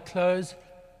 as I close,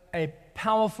 a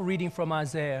powerful reading from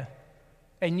Isaiah,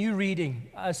 a new reading.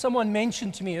 Someone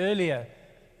mentioned to me earlier,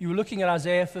 you were looking at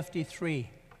Isaiah 53.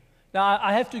 Now,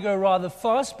 I have to go rather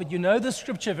fast, but you know the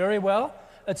scripture very well.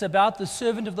 It's about the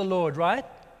servant of the Lord, right?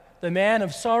 The man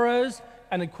of sorrows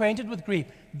and acquainted with grief.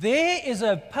 There is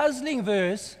a puzzling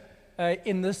verse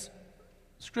in this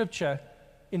scripture,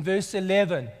 in verse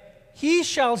 11. He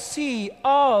shall see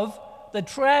of the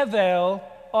travail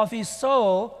of his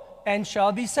soul and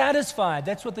shall be satisfied.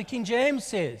 That's what the King James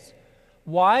says.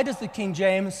 Why does the King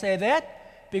James say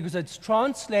that? Because it's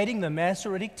translating the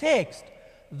Masoretic text.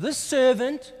 This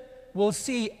servant will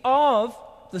see of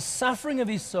the suffering of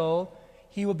his soul,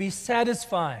 he will be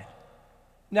satisfied.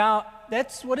 Now,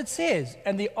 that's what it says.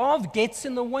 And the of gets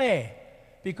in the way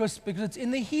because it's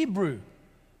in the Hebrew.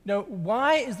 Now,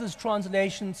 why is this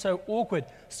translation so awkward?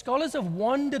 Scholars have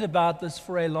wondered about this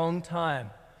for a long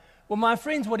time. Well, my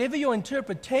friends, whatever your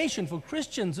interpretation, for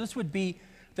Christians, this would be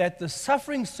that the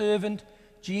suffering servant,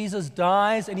 Jesus,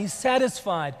 dies and he's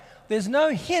satisfied. There's no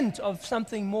hint of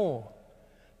something more.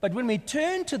 But when we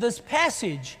turn to this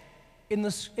passage in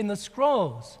the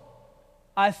scrolls,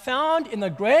 I found in the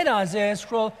great Isaiah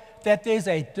scroll that there's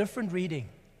a different reading.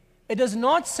 It does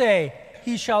not say,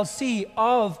 he shall see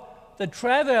of the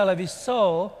travail of his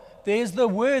soul. There's the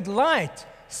word light.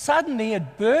 Suddenly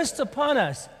it bursts upon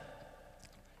us.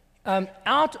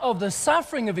 Out of the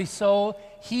suffering of his soul,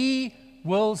 he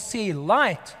will see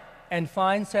light and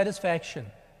find satisfaction.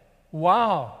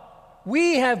 Wow.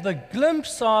 We have the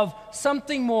glimpse of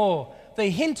something more, the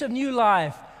hint of new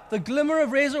life, the glimmer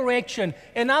of resurrection.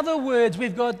 In other words,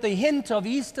 we've got the hint of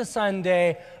Easter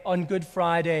Sunday on Good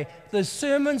Friday. The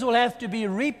sermons will have to be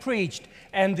repreached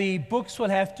and the books will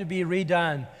have to be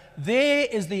redone. There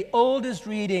is the oldest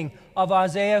reading of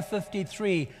Isaiah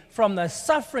 53. From the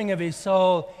suffering of his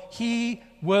soul, he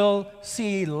will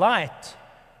see light.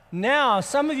 Now,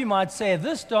 some of you might say,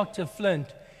 this Dr.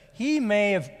 Flint, he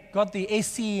may have got the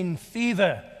Essene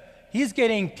fever. He's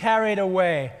getting carried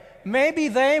away. Maybe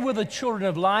they were the children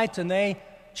of light and they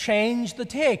changed the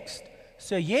text.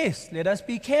 So yes, let us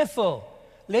be careful.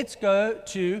 Let's go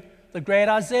to the great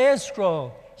Isaiah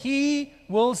scroll. He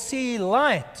will see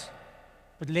light.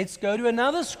 But let's go to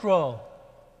another scroll.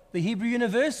 the Hebrew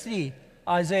University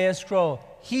Isaiah scroll.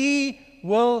 He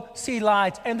will see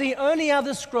light. And the only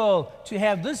other scroll to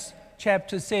have this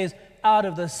chapter says, out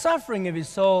of the suffering of his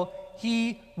soul,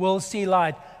 he will see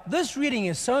light. This reading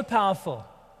is so powerful.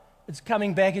 It's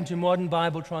coming back into modern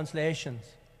Bible translations.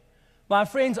 My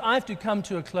friends, I have to come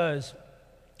to a close.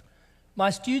 My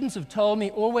students have told me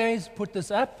always put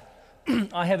this up.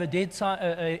 I have a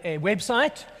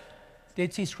website,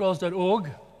 deadseascrolls.org.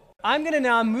 I'm going to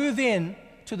now move in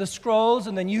to the scrolls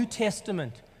in the New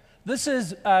Testament. This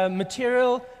is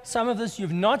material, some of this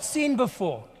you've not seen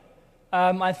before.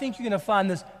 I think you're going to find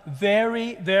this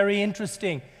very, very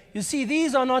interesting. You see,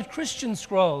 these are not Christian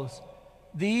scrolls.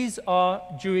 These are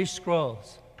Jewish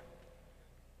scrolls.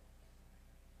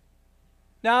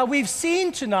 Now, we've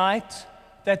seen tonight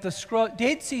that the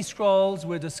Dead Sea Scrolls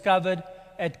were discovered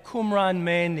at Qumran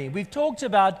mainly. We've talked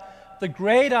about the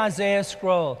great Isaiah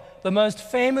scroll, the most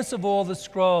famous of all the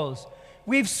scrolls.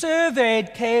 We've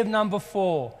surveyed cave number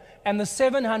 4 and the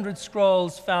 700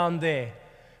 scrolls found there.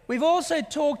 We've also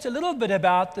talked a little bit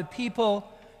about the people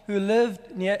who lived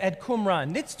at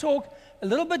Qumran. Let's talk a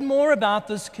little bit more about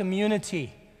this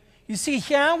community. You see,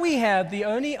 here we have the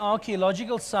only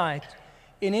archaeological site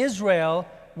in Israel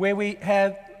where we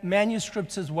have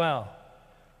manuscripts as well.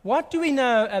 What do we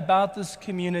know about this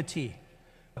community?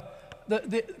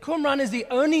 Qumran is the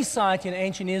only site in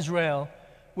ancient Israel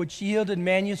which yielded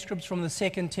manuscripts from the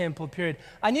Second Temple period.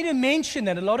 I need to mention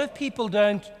that a lot of people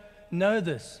don't know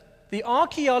this. The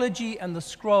archaeology and the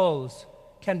scrolls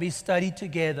can be studied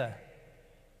together.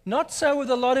 Not so with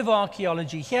a lot of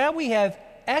archaeology. Here we have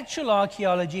actual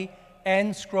archaeology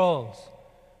and scrolls.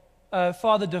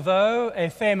 Father DeVoe, a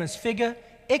famous figure,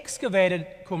 excavated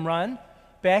Qumran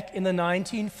back in the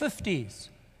 1950s.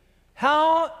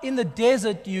 How in the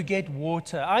desert do you get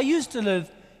water? I used to live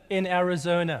in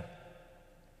Arizona.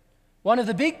 One of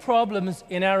the big problems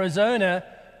in Arizona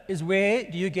is where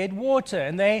do you get water?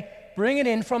 And they bring it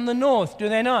in from the north, do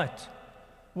they not?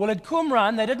 Well, at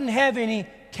Qumran, they didn't have any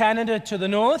Canada to the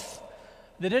north.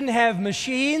 They didn't have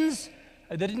machines.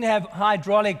 They didn't have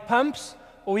hydraulic pumps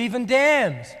or even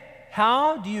dams.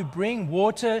 How do you bring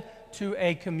water to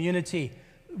a community?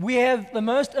 We have the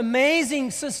most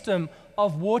amazing system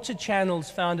of water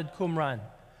channels found at Qumran.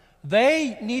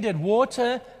 They needed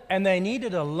water, and they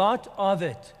needed a lot of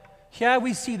it. Here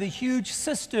we see the huge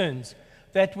cisterns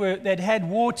that had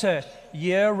water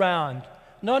year-round,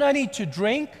 not only to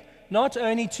drink, not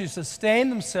only to sustain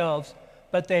themselves,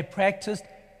 but they practiced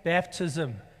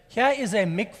baptism. Here is a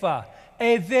mikvah,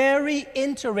 a very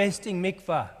interesting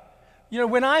mikvah. You know,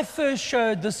 when I first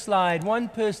showed this slide, one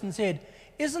person said,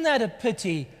 "Isn't that a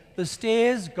pity? The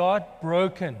stairs got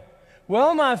broken."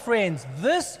 Well, my friends,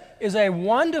 this is a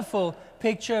wonderful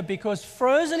picture because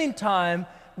frozen in time,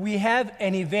 we have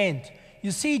an event.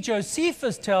 You see,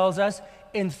 Josephus tells us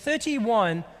in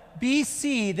 31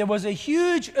 BC, there was a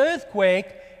huge earthquake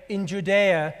in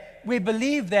Judea. We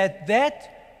believe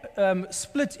that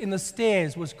split in the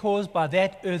stairs was caused by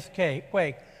that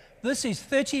earthquake. This is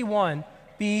 31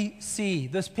 BC,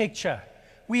 this picture.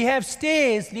 We have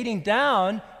stairs leading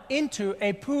down into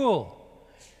a pool.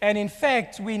 And in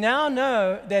fact, we now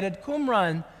know that at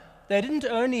Qumran, they didn't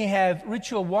only have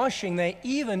ritual washing, they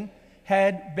even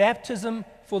had baptism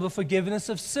for the forgiveness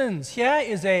of sins. Here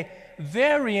is a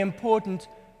very important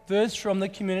verse from the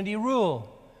community rule.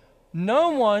 No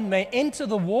one may enter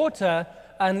the water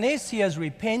unless he has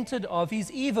repented of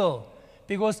his evil,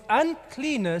 because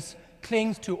uncleanness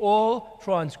clings to all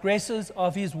transgressors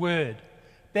of his word.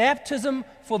 Baptism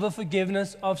for the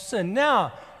forgiveness of sin.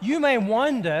 Now, you may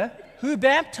wonder, who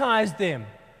baptized them?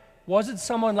 Was it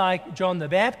someone like John the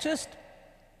Baptist?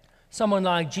 Someone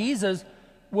like Jesus?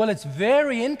 Well, it's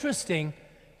very interesting.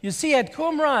 You see, at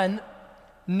Qumran,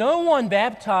 no one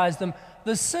baptized them.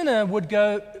 The sinner would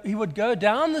go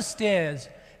down the stairs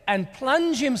and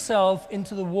plunge himself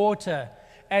into the water,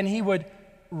 and he would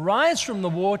rise from the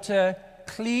water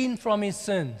clean from his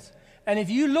sins. And if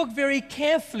you look very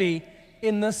carefully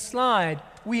in this slide,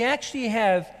 we actually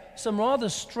have some rather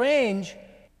strange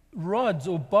rods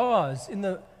or bars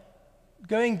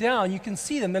going down. You can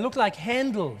see them. They look like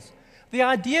handles. The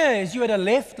idea is you had a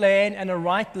left lane and a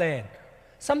right lane,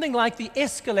 something like the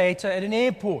escalator at an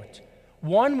airport,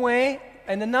 one way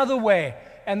and another way.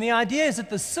 And the idea is that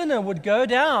the sinner would go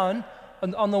down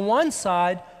on the one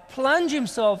side, plunge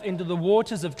himself into the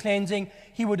waters of cleansing.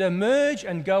 He would emerge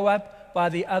and go up by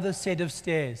the other set of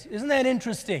stairs. Isn't that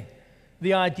interesting?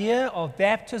 The idea of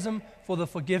baptism for the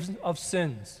forgiveness of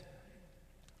sins.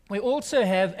 We also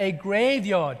have a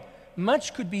graveyard.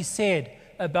 Much could be said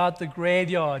about the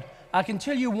graveyard. I can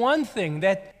tell you one thing,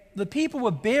 that the people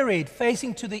were buried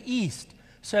facing to the east.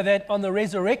 so that on the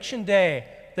resurrection day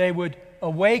they would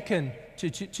awaken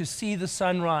to see the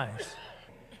sunrise.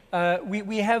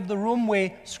 We have the room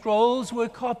where scrolls were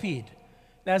copied.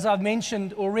 As I've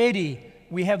mentioned already,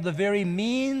 we have the very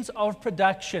means of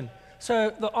production.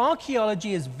 So the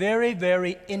archaeology is very,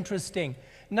 very interesting.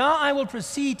 Now I will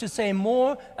proceed to say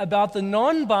more about the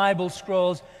non-Bible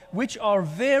scrolls, which are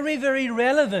very, very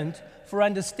relevant for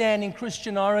understanding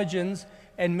Christian origins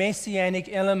and messianic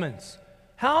elements.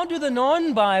 How do the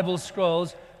non-Bible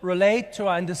scrolls relate to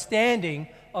our understanding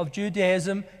of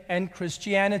Judaism and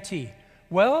Christianity?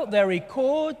 Well, they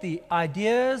record the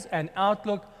ideas and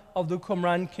outlook of the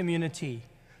Qumran community.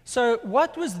 So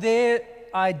what was their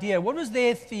idea? What was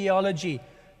their theology?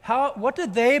 What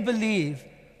did they believe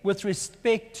with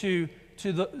respect to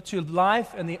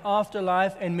life and the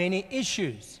afterlife and many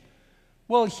issues?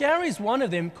 Well, here is one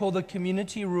of them called the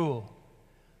community rule.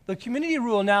 The community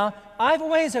rule. Now, I've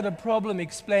always had a problem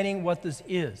explaining what this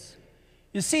is.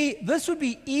 You see, this would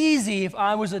be easy if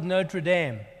I was at Notre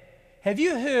Dame. Have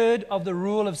you heard of the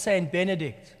rule of Saint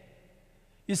Benedict?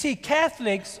 You see,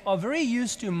 Catholics are very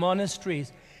used to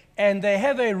monasteries, and they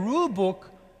have a rule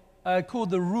book called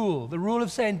the Rule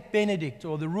of Saint Benedict,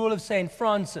 or the Rule of Saint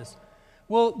Francis.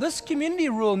 Well, this community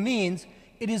rule means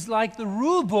it is like the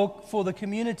rule book for the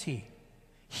community.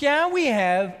 Here we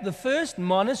have the first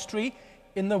monastery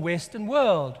in the Western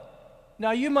world.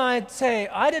 Now you might say,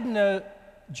 I didn't know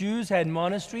Jews had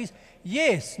monasteries.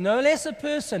 Yes, no less a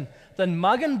person than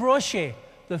Magen Broshe,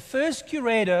 the first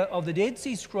curator of the Dead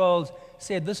Sea Scrolls,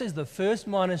 said this is the first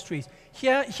monasteries.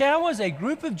 Here was a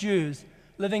group of Jews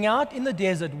living out in the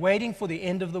desert waiting for the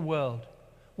end of the world,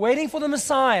 waiting for the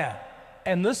Messiah,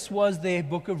 and this was their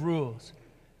book of rules.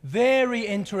 Very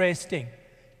interesting.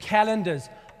 Calendars.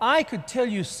 I could tell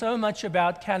you so much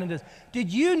about calendars.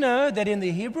 Did you know that in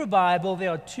the Hebrew Bible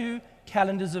there are two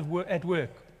calendars at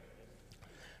work?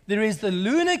 There is the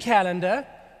lunar calendar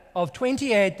of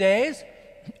 28 days,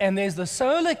 and there's the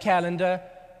solar calendar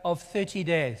of 30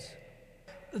 days.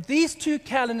 These two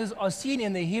calendars are seen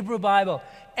in the Hebrew Bible,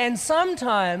 and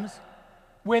sometimes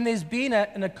when there's been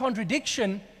a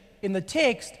contradiction in the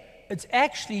text, it's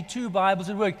actually two Bibles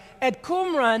at work. At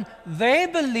Qumran, they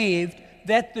believed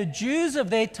that the Jews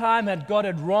of their time had got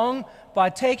it wrong by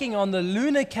taking on the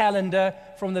lunar calendar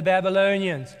from the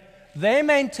Babylonians. They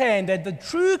maintained that the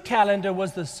true calendar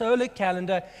was the solar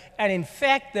calendar, and in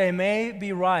fact, they may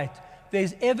be right.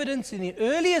 There's evidence in the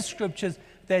earlier scriptures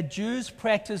that Jews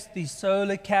practiced the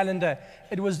solar calendar.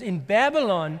 It was in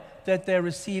Babylon that they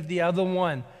received the other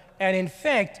one. And in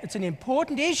fact, it's an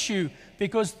important issue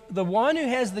because the one who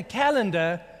has the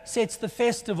calendar sets the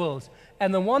festivals,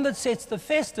 and the one that sets the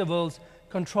festivals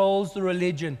controls the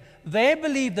religion. They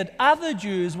believed that other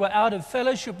Jews were out of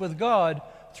fellowship with God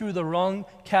through the wrong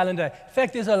calendar. In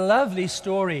fact, there's a lovely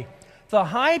story. The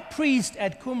high priest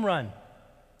at Qumran,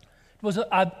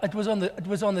 it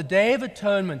was on the Day of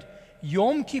Atonement,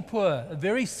 Yom Kippur, a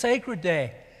very sacred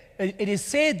day. It is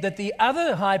said that the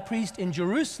other high priest in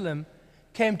Jerusalem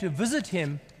came to visit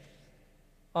him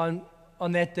on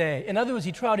that day. In other words,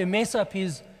 he tried to mess up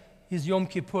his Yom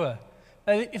Kippur.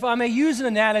 If I may use an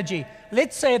analogy,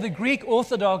 let's say the Greek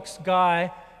Orthodox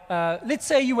guy, let's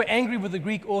say you were angry with the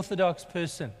Greek Orthodox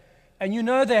person, and you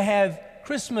know they have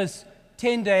Christmas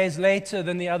 10 days later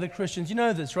than the other Christians. You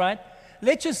know this, right?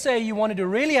 Let's just say you wanted to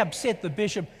really upset the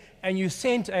bishop, and you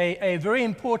sent a very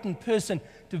important person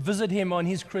to visit him on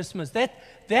his Christmas.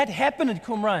 That happened at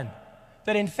Qumran.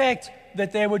 That in fact,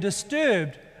 that they were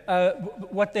disturbed,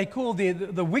 what they call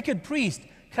the wicked priest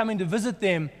coming to visit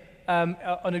them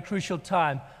on a crucial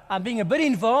time. I'm being a bit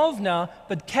involved now,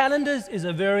 but calendars is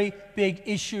a very big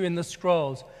issue in the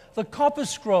scrolls. The copper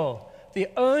scroll, the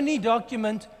only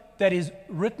document that is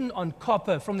written on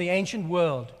copper from the ancient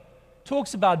world,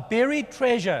 talks about buried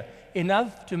treasure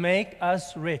enough to make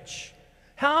us rich.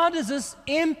 How does this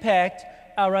impact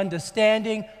our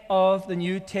understanding of the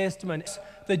New Testament?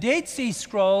 The Dead Sea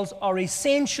Scrolls are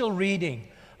essential reading.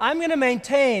 I'm going to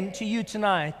maintain to you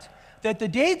tonight that the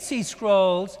Dead Sea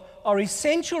Scrolls are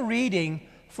essential reading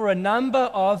for a number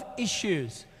of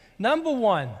issues. Number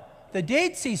one, the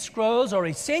Dead Sea Scrolls are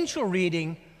essential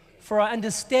reading for our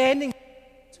understanding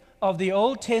of the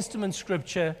Old Testament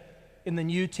scripture in the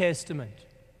New Testament.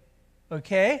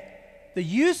 Okay? The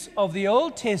use of the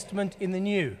Old Testament in the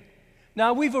New.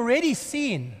 Now, we've already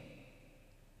seen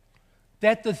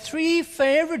that the three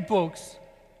favorite books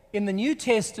in the New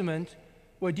Testament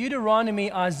were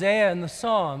Deuteronomy, Isaiah, and the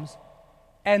Psalms,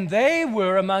 and they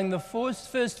were among the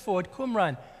first four at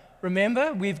Qumran.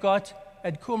 Remember, we've got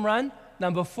at Qumran,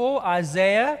 number 4,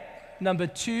 Isaiah, number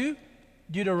 2,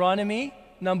 Deuteronomy,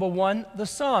 number 1, the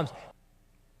Psalms.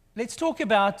 Let's talk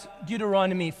about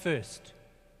Deuteronomy first.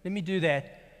 Let me do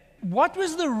that. What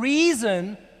was the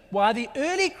reason why the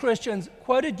early Christians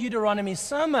quoted Deuteronomy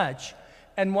so much,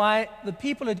 and why the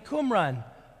people at Qumran,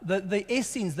 the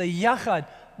Essenes, the Yachad,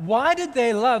 why did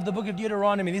they love the book of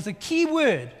Deuteronomy? There's a key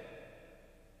word.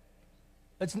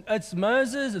 It's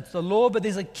Moses, it's the law, but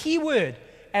there's a key word,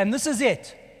 and this is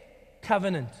it: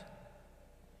 covenant.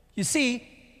 You see,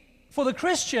 for the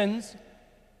Christians,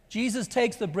 Jesus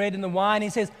takes the bread and the wine. He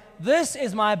says, "This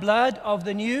is my blood of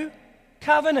the new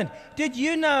covenant." Did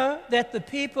you know that the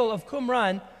people of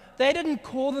Qumran, they didn't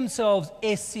call themselves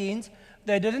Essenes,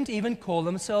 they didn't even call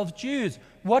themselves Jews?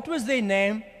 What was their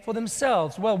name for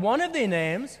themselves? Well, one of their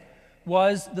names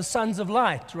was the Sons of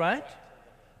Light, right?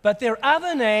 But their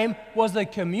other name was the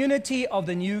Community of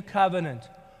the New Covenant.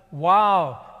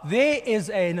 Wow, there is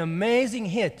an amazing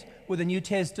hit with the New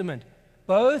Testament.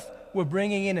 Both were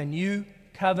bringing in a new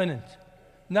covenant.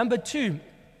 Number two,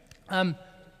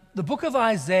 the book of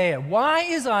Isaiah. Why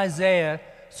is Isaiah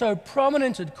so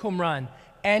prominent at Qumran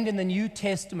and in the New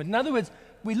Testament? In other words,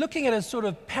 we're looking at a sort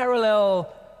of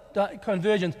parallel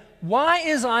convergence. Why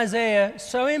is Isaiah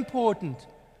so important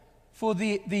for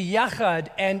the Yachad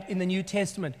and in the New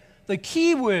Testament? The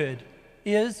key word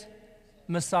is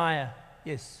Messiah.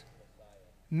 Yes.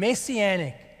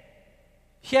 Messianic.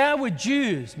 Here were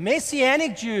Jews,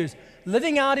 Messianic Jews,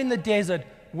 living out in the desert,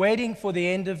 waiting for the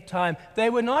end of time. They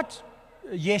were not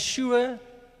Yeshua.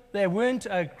 They weren't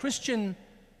Christian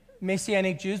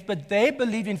Messianic Jews, but they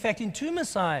believed, in fact, in two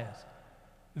Messiahs.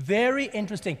 Very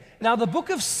interesting. Now, the book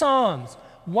of Psalms.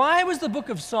 Why was the book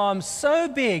of Psalms so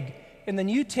big in the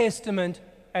New Testament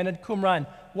and at Qumran?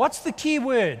 What's the key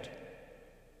word?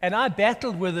 And I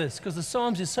battled with this because the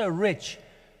Psalms is so rich,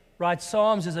 right?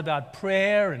 Psalms is about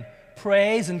prayer and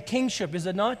praise and kingship, is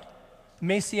it not?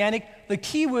 Messianic. The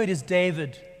key word is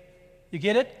David. You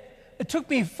get it? It took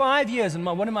me 5 years, and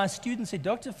one of my students said,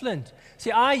 "Dr. Flint,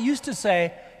 see, I used to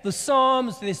say the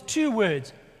Psalms, there's two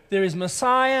words. There is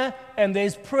Messiah and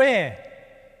there's prayer."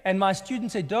 And my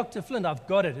student said, "Dr. Flint, I've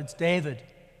got it. It's David."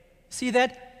 See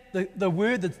that? The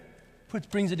word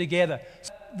that brings it together.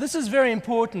 This is very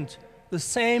important. The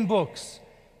same books.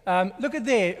 Look at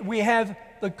there. We have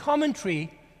the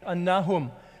commentary on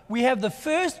Nahum. We have the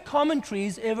first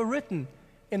commentaries ever written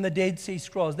in the Dead Sea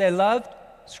Scrolls. They loved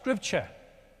Scripture.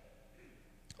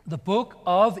 The book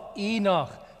of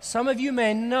Enoch. Some of you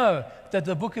may know that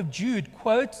the book of Jude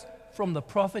quotes from the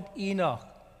prophet Enoch.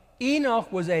 Enoch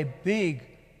was a big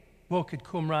book at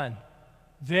Qumran.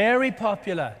 Very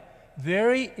popular,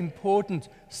 very important.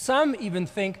 Some even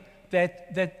think that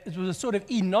it was a sort of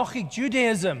Enochic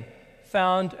Judaism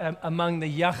found among the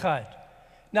Yachad.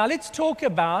 Now let's talk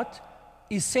about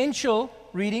essential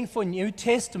reading for New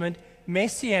Testament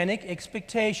messianic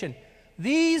expectation.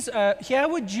 These here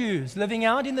were Jews living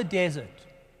out in the desert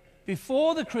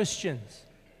before the Christians.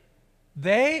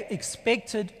 They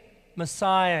expected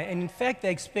Messiah, and in fact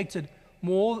they expected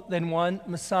more than one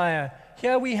Messiah.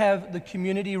 Here we have the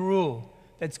community rule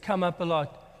that's come up a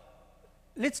lot.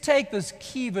 Let's take this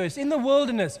key verse. In the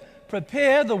wilderness,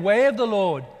 prepare the way of the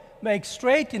Lord. Make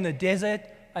straight in the desert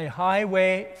a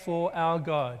highway for our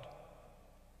God.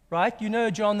 Right? You know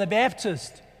John the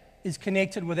Baptist is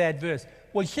connected with that verse.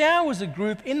 Well, here was a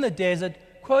group in the desert,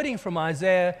 quoting from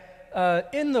Isaiah,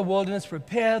 in the wilderness,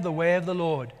 prepare the way of the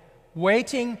Lord,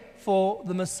 waiting for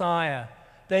the Messiah.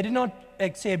 They did not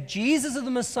accept Jesus as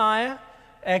the Messiah.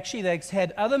 Actually, they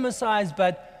had other Messiahs,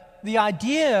 but the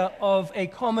idea of a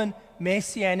common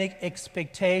messianic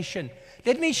expectation.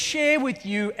 Let me share with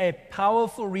you a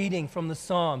powerful reading from the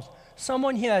Psalms.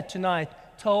 Someone here tonight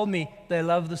told me they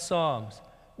love the Psalms.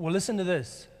 Well, listen to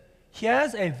this.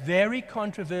 Here's a very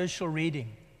controversial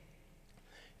reading.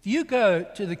 If you go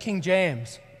to the King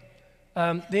James,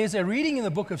 there's a reading in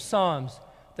the book of Psalms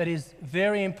that is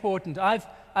very important.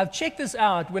 I've checked this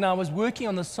out when I was working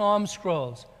on the Psalm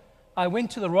scrolls. I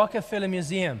went to the Rockefeller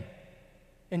Museum,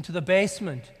 into the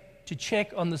basement, to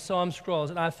check on the Psalm scrolls,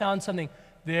 and I found something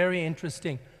very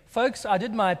interesting. Folks, I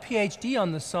did my PhD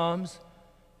on the Psalms,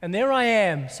 and there I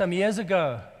am some years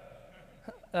ago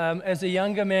as a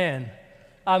younger man.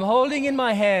 I'm holding in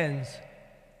my hands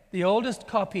the oldest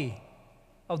copy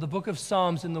of the book of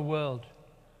Psalms in the world,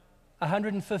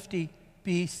 150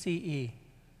 BCE.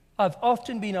 I've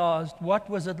often been asked, what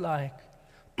was it like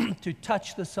to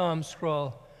touch the Psalm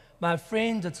scroll? My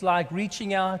friends, it's like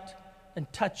reaching out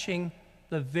and touching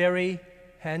the very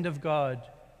hand of God.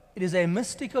 It is a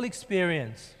mystical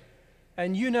experience.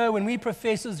 And you know, when we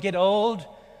professors get old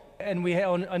and we're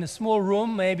in a small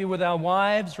room, maybe with our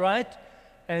wives, right?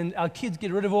 And our kids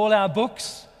get rid of all our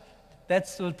books.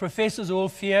 That's what professors all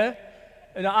fear.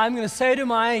 And I'm going to say to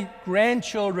my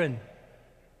grandchildren,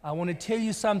 I want to tell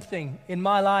you something. In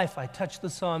my life, I touched the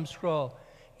Psalm scroll.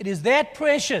 It is that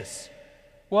precious.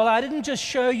 Well, I didn't just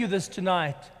show you this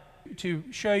tonight to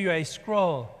show you a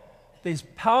scroll. There's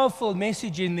powerful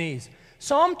message in these.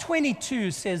 Psalm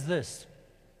 22 says this.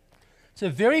 It's a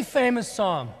very famous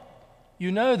psalm.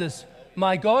 You know this.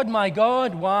 My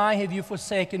God, why have you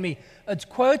forsaken me? It's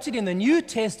quoted in the New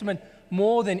Testament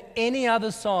more than any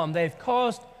other psalm. They've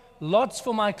cast lots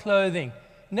for my clothing.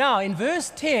 Now, in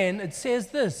verse 10, it says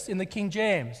this in the King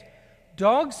James.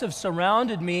 Dogs have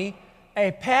surrounded me.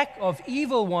 A pack of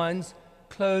evil ones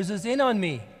closes in on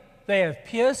me. They have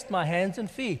pierced my hands and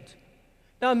feet.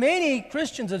 Now, many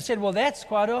Christians have said, well, that's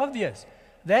quite obvious.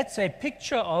 That's a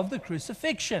picture of the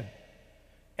crucifixion.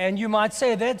 And you might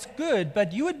say that's good,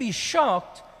 but you would be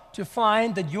shocked to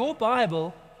find that your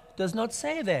Bible does not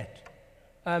say that.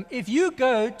 If you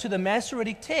go to the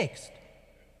Masoretic text,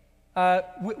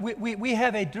 we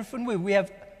have a different word. We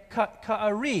have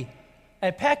ka'ari.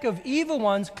 A pack of evil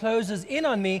ones closes in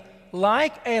on me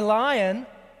like a lion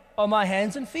on my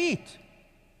hands and feet.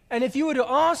 And if you were to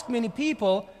ask many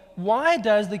people, why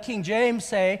does the King James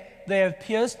say, they have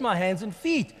pierced my hands and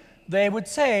feet? They would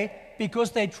say,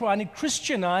 because they're trying to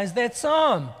Christianize that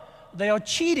psalm. They are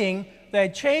cheating, they're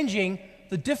changing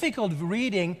the difficult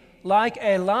reading like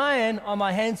a lion on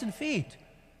my hands and feet.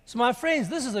 So my friends,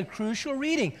 this is a crucial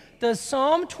reading. Does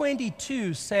Psalm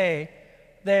 22 say,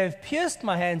 they have pierced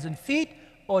my hands and feet,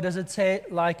 or does it say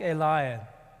like a lion?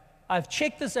 I've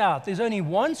checked this out. There's only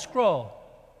one scroll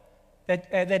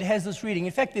that has this reading.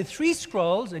 In fact, there are 3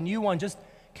 scrolls. A new one just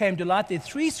came to light. There are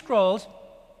 3 scrolls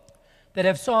that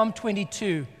have Psalm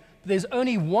 22. But there's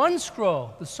only one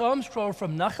scroll, the Psalm scroll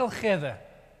from Nachal Chever.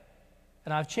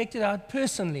 And I've checked it out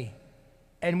personally.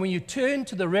 And when you turn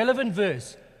to the relevant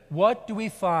verse, what do we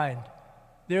find?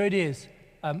 There it is.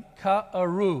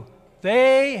 Ka'aru.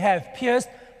 They have pierced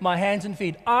my hands and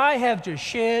feet. I have just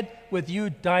shared with you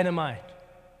dynamite.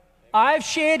 I've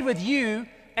shared with you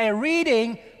a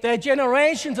reading that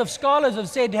generations of scholars have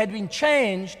said had been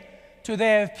changed to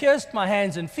they have pierced my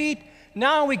hands and feet.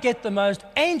 Now we get the most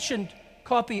ancient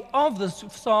copy of the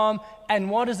psalm, and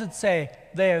what does it say?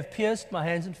 They have pierced my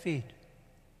hands and feet.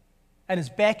 And it's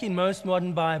back in most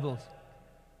modern Bibles.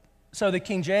 So the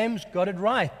King James got it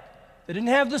right. They didn't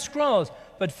have the scrolls.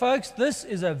 But folks, this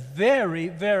is a very,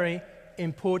 very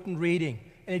important reading.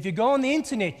 And if you go on the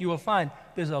internet, you will find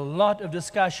there's a lot of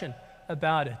discussion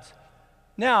about it.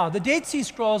 Now, the Dead Sea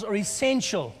Scrolls are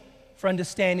essential for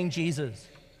understanding Jesus,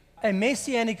 a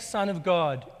messianic Son of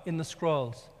God in the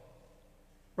scrolls.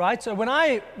 Right? So when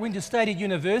I went to study at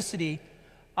university,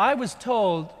 I was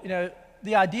told,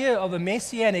 the idea of a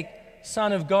messianic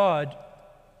Son of God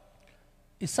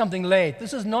is something late.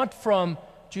 This is not from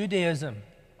Judaism.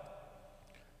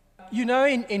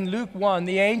 In Luke 1,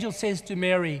 the angel says to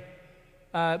Mary,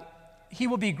 he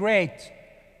will be great.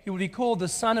 He will be called the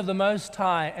Son of the Most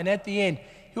High. And at the end,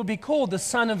 he'll be called the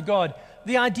Son of God.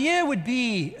 The idea would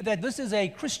be that this is a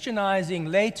Christianizing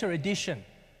later addition,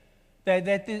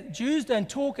 that the Jews don't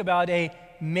talk about a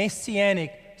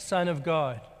messianic Son of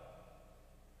God.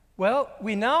 Well,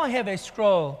 we now have a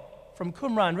scroll from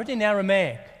Qumran written in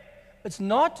Aramaic. It's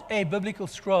not a biblical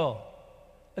scroll.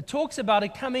 It talks about a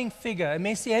coming figure, a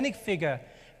messianic figure,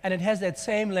 and it has that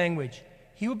same language.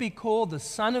 He will be called the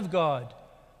Son of God.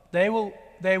 They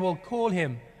will call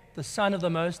him the Son of the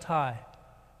Most High.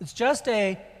 It's just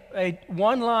a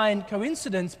one-line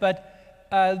coincidence, but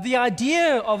the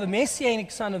idea of a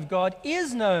messianic Son of God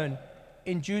is known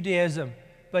in Judaism,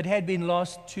 but had been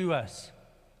lost to us.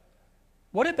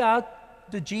 What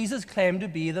about, did Jesus claim to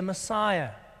be the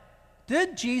Messiah?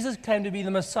 Did Jesus claim to be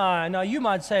the Messiah? Now you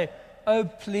might say, oh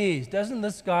please, doesn't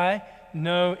this guy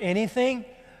know anything?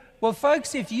 Well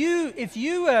folks, if you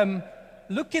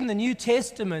look in the New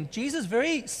Testament, Jesus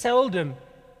very seldom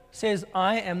says,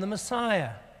 I am the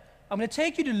Messiah. I'm going to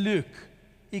take you to Luke.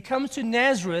 He comes to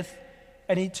Nazareth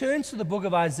and he turns to the book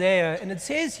of Isaiah, and it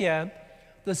says here,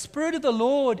 the Spirit of the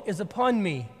Lord is upon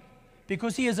me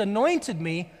because he has anointed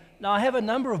me. Now I have a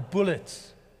number of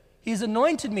bullets. He's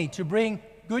anointed me to bring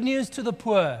good news to the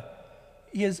poor.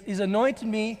 He's anointed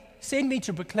me, sent me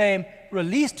to proclaim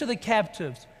release to the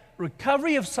captives,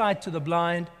 recovery of sight to the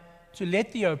blind, to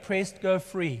let the oppressed go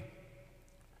free,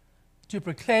 to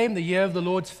proclaim the year of the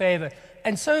Lord's favor.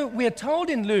 And so we are told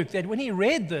in Luke that when he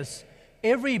read this,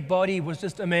 everybody was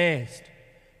just amazed.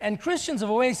 And Christians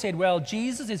have always said, well,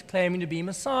 Jesus is claiming to be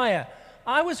Messiah.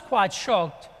 I was quite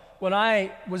shocked when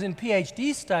I was in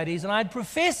PhD studies and I had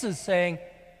professors saying,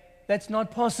 that's not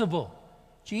possible.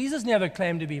 Jesus never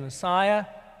claimed to be Messiah.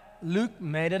 Luke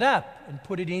made it up and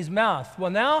put it in his mouth. Well,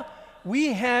 now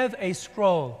we have a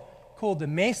scroll called the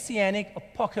Messianic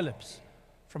Apocalypse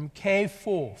from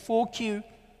K4, 4Q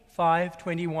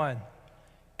 521.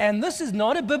 And this is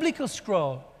not a biblical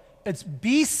scroll. It's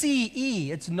BCE.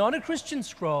 It's not a Christian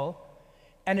scroll.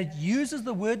 And it uses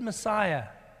the word Messiah.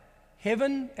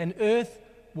 Heaven and earth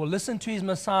will listen to his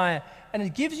Messiah. And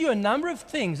it gives you a number of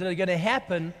things that are going to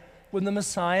happen when the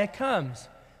Messiah comes.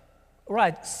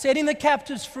 Right, setting the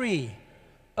captives free,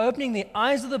 opening the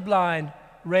eyes of the blind,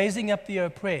 raising up the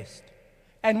oppressed.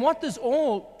 And what this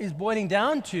all is boiling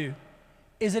down to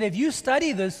is that if you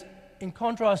study this in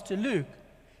contrast to Luke,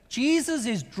 Jesus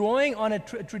is drawing on a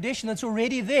tradition that's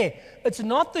already there. It's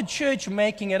not the church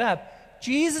making it up.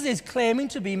 Jesus is claiming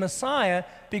to be Messiah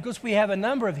because we have a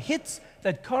number of hits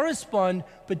that correspond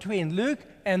between Luke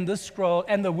and this scroll,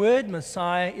 and the word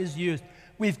Messiah is used.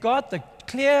 We've got the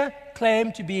clear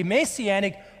claim to be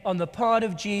messianic on the part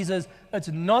of Jesus. It's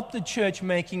not the church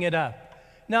making it up.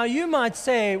 Now you might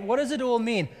say, what does it all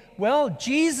mean? Well,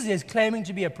 Jesus is claiming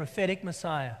to be a prophetic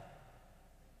Messiah.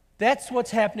 That's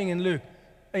what's happening in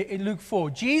Luke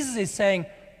 4. Jesus is saying,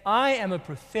 I am a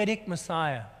prophetic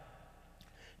Messiah.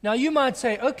 Now you might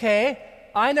say, okay,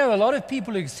 I know a lot of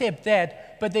people who accept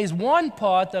that, but there's one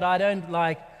part that I don't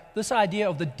like, this idea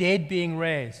of the dead being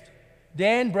raised.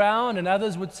 Dan Brown and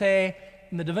others would say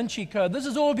in the Da Vinci Code, this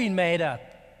has all been made up.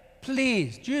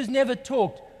 Please, Jews never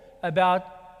talked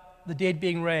about the dead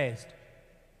being raised,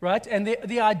 right? And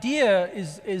the idea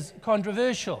is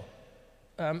controversial.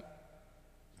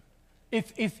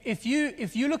 If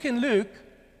you look in Luke,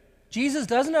 Jesus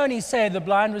doesn't only say the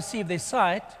blind receive their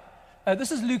sight.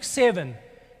 This is Luke 7,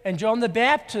 and John the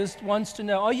Baptist wants to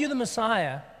know, are you the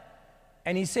Messiah?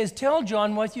 And he says, tell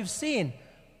John what you've seen.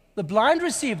 The blind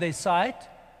receive their sight,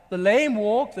 the lame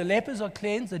walk, the lepers are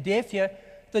cleansed, the deaf hear,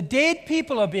 the dead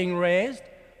people are being raised,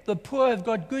 the poor have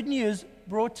got good news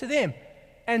brought to them.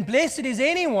 And blessed is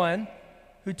anyone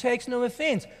who takes no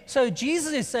offense. So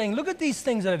Jesus is saying, look at these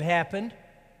things that have happened.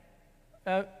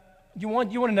 You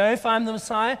want to know if I'm the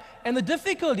Messiah? And the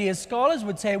difficulty is, scholars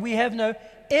would say, we have no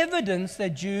evidence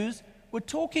that Jews were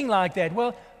talking like that.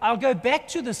 Well, I'll go back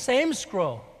to the same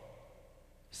scroll.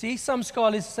 See, some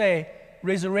scholars say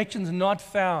resurrection's not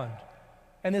found.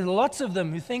 And there's lots of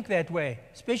them who think that way,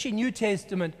 especially New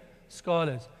Testament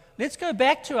scholars. Let's go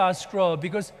back to our scroll,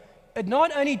 because it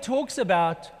not only talks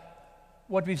about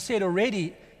what we've said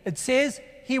already, it says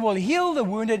he will heal the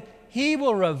wounded, he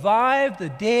will revive the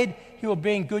dead, he will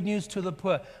bring good news to the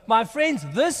poor. My friends,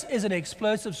 this is an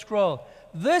explosive scroll.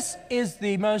 This is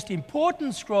the most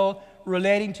important scroll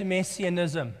relating to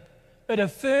Messianism. It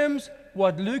affirms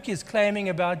what Luke is claiming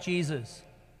about Jesus.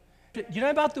 Do you know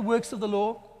about the works of the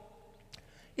law?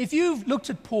 If you've looked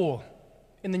at Paul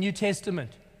in the New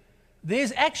Testament,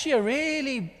 there's actually a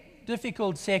really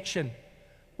difficult section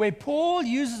where Paul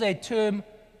uses a term,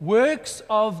 works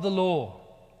of the law.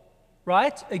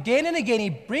 Right? Again and again, he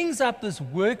brings up this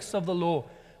works of the law.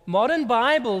 Modern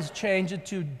Bibles change it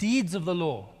to deeds of the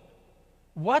law.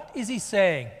 What is he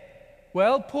saying?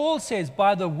 Well, Paul says,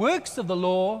 by the works of the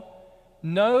law,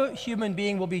 no human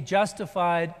being will be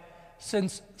justified,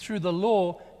 since through the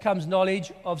law comes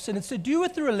knowledge of sin. It's to do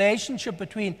with the relationship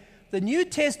between the New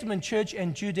Testament church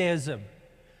and Judaism.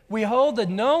 We hold that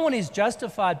no one is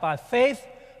justified by faith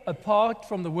apart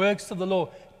from the works of the law.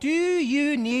 Do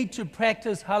you need to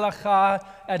practice halakha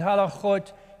and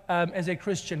halachot as a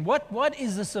Christian? What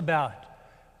is this about?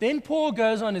 Then Paul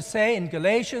goes on to say in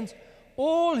Galatians,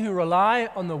 all who rely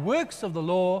on the works of the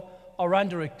law are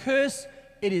under a curse.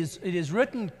 It is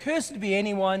written, cursed be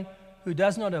anyone who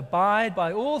does not abide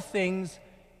by all things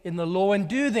in the law and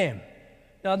do them.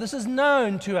 Now, this is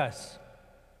known to us.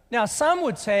 Now, some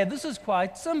would say this is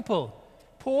quite simple.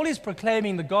 Paul is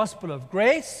proclaiming the gospel of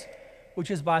grace,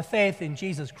 which is by faith in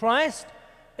Jesus Christ,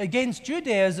 against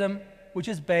Judaism, which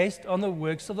is based on the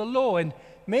works of the law. And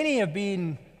many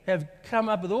have come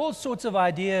up with all sorts of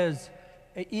ideas,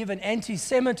 even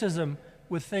anti-Semitism,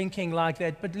 with thinking like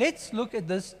that. But let's look at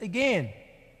this again.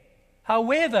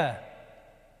 However,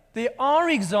 there are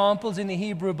examples in the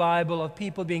Hebrew Bible of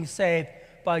people being saved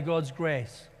by God's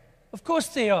grace. Of course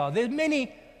there are. There are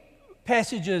many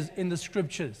passages in the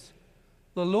Scriptures.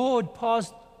 The Lord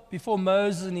passed before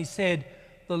Moses and he said,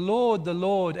 the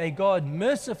Lord, a God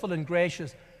merciful and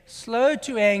gracious, slow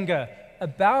to anger,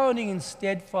 abounding in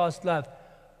steadfast love.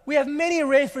 We have many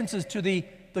references to the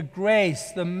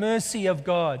grace, the mercy of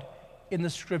God in the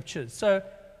Scriptures. So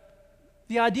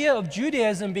the idea of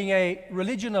Judaism being a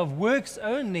religion of works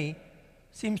only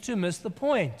seems to miss the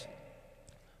point.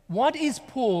 What is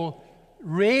Paul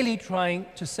really trying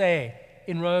to say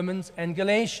in Romans and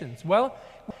Galatians? Well,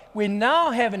 we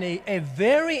now have a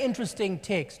very interesting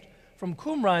text from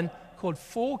Qumran called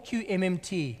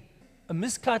 4QMMT, a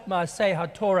Miskat Maaseh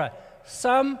HaTorah,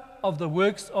 some of the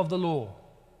works of the law.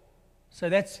 So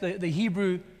that's the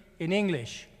Hebrew in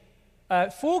English.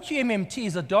 4QMMT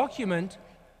is a document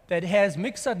that has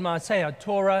Miksad Maaseh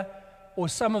HaTorah, or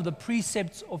some of the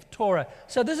precepts of Torah.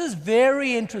 So this is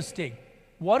very interesting.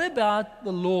 What about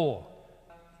the law?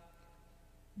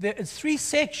 It's 3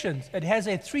 sections. It has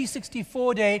a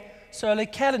 364-day solar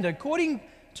calendar. According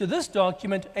to this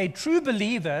document, a true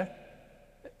believer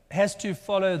has to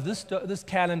follow this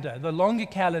calendar, the longer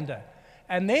calendar.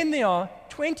 And then there are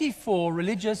 24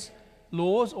 religious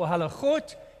laws or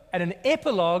halachot and an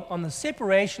epilogue on the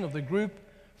separation of the group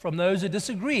from those who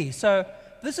disagree. So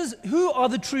this is, who are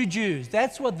the true Jews?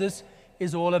 That's what this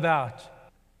is all about.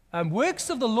 Works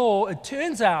of the law, it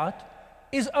turns out,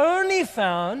 is only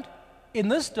found in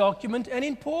this document and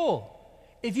in Paul.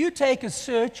 If you take a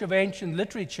search of ancient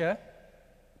literature,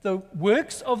 the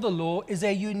works of the law is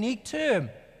a unique term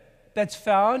that's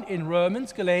found in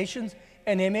Romans, Galatians,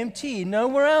 and MMT,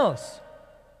 nowhere else.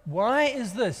 Why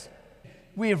is this?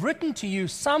 We have written to you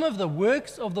some of the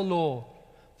works of the law,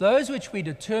 those which we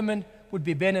determined would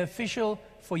be beneficial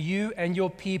for you and your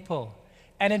people.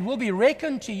 And it will be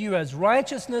reckoned to you as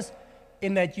righteousness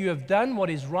in that you have done what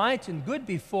is right and good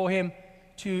before him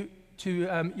to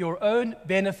your own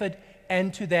benefit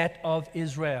and to that of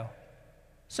Israel.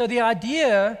 So the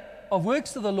idea of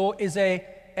works of the law is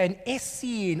an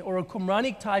Essene or a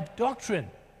Qumranic type doctrine.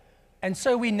 And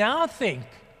so we now think,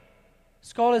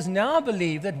 scholars now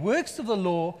believe that works of the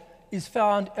law is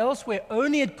found elsewhere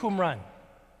only at Qumran.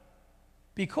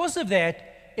 Because of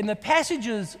that, in the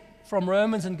passages from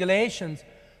Romans and Galatians,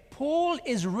 Paul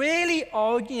is really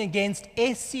arguing against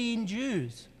Essene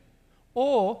Jews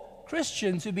or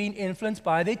Christians who've been influenced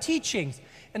by their teachings.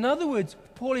 In other words,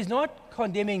 Paul is not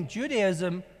condemning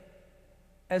Judaism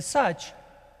as such.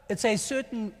 It's a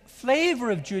certain flavor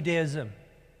of Judaism.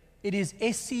 It is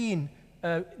Essene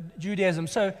Judaism.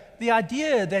 So the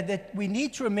idea that we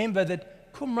need to remember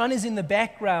that Qumran is in the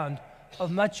background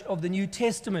of much of the New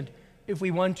Testament if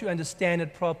we want to understand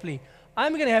it properly.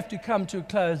 I'm going to have to come to a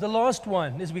close. The last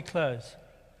one as we close.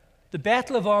 The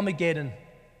Battle of Armageddon.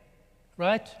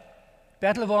 Right?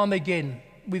 Battle of Armageddon.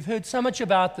 We've heard so much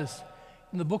about this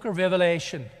in the book of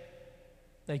Revelation.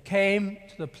 They came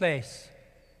to the place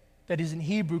that is in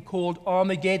Hebrew called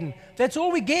Armageddon. That's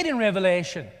all we get in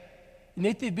Revelation. And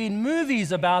yet there have been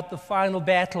movies about the final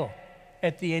battle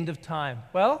at the end of time.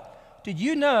 Well, did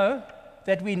you know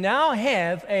that we now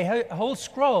have a whole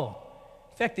scroll?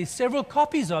 In fact, there's several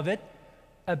copies of it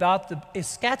about the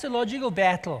eschatological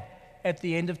battle at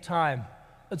the end of time.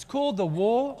 It's called the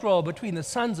war scroll between the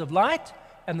sons of light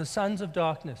and the sons of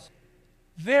darkness.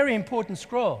 Very important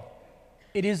scroll.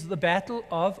 It is the battle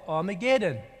of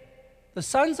Armageddon. The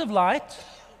sons of light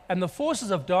and the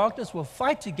forces of darkness will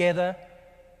fight together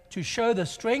to show the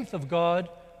strength of God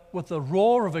with the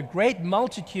roar of a great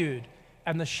multitude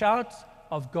and the shouts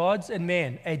of gods and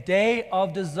men. A day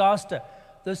of disaster.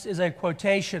 This is a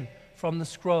quotation from the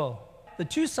scroll. The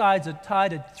two sides are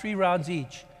tied at 3 rounds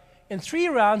each. In 3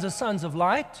 rounds, the sons of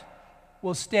light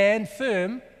will stand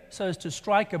firm so as to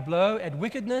strike a blow at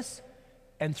wickedness.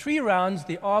 And 3 rounds,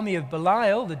 the army of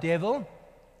Belial, the devil,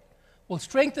 will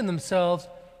strengthen themselves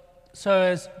so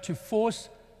as to force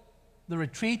the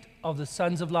retreat of the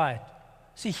sons of light.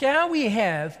 See, here we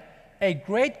have a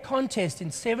great contest in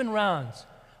 7 rounds.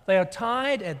 They are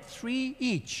tied at 3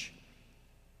 each.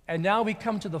 And now we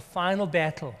come to the final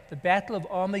battle, the Battle of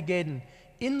Armageddon,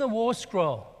 in the war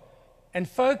scroll. And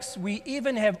folks, we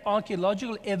even have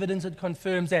archaeological evidence that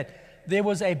confirms that there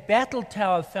was a battle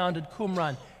tower found at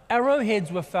Qumran.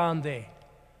 Arrowheads were found there.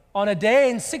 On a day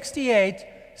in 68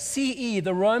 CE,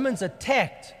 the Romans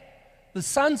attacked. The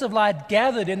sons of light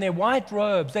gathered in their white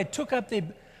robes. They took up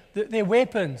their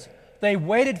weapons. They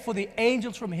waited for the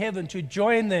angels from heaven to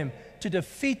join them to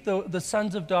defeat the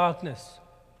sons of darkness.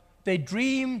 Their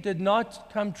dream did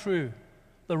not come true.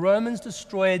 The Romans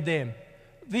destroyed them.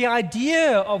 The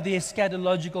idea of the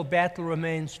eschatological battle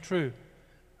remains true.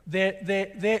 Their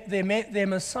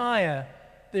Messiah,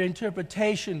 their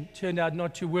interpretation turned out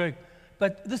not to work.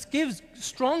 But this gives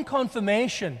strong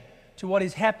confirmation to what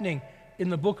is happening in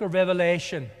the book of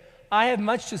Revelation. I have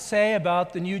much to say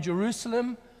about the New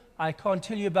Jerusalem. I can't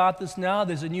tell you about this now.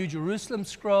 There's a New Jerusalem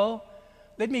scroll.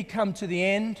 Let me come to the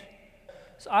end.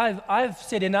 So I've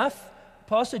said enough.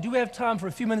 Pastor, do we have time for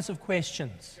a few minutes of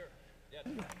questions? Sure.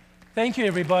 Yeah. Thank you,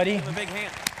 everybody. Give him a big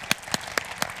hand.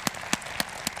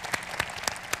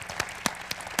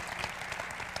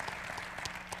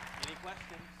 Any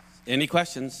questions? Any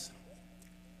questions?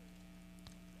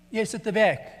 Yes, at the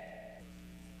back.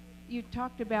 You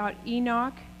talked about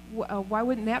Enoch Why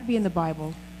wouldn't that be in the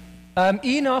Bible?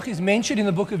 Enoch is mentioned in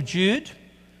the book of Jude.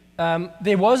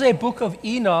 There was a book of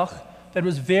Enoch that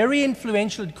was very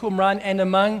influential at Qumran and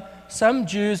among some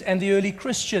Jews and the early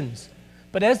Christians.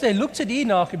 But as they looked at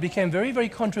Enoch, it became very, very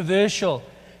controversial.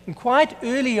 And quite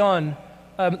early on,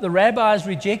 the rabbis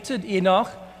rejected Enoch,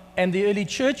 and the early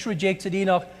church rejected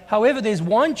Enoch. However, there's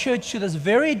one church to this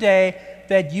very day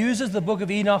that uses the book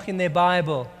of Enoch in their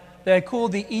Bible. They're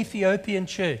called the Ethiopian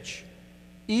church.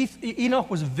 Enoch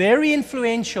was very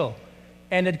influential,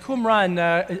 and at Qumran,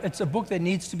 it's a book that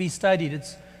needs to be studied.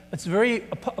 It's very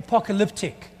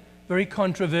apocalyptic, very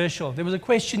controversial. There was a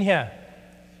question here.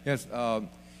 Yes,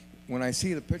 when I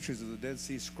see the pictures of the Dead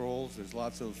Sea Scrolls, there's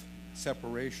lots of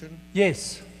separation.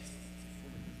 Yes.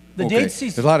 The Okay, Dead Sea.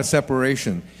 there's a lot of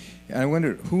separation. And I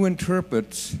wonder, who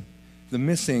interprets the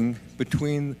missing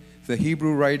between the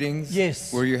Hebrew writings,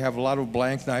 Yes. where you have a lot of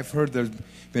blanks? And I've heard there's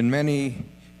been many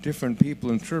different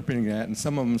people interpreting that, and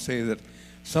some of them say that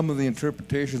some of the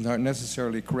interpretations aren't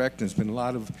necessarily correct. There's been a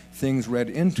lot of things read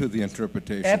into the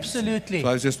interpretations. Absolutely. So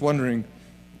I was just wondering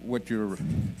what your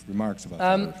remarks about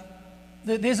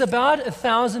that. There's about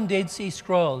 1,000 Dead Sea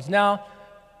Scrolls. Now,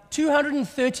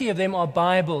 230 of them are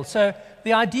Bible. So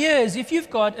the idea is if you've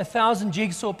got 1,000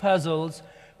 jigsaw puzzles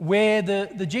where the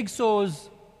jigsaws,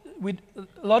 a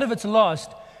lot of it's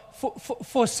lost,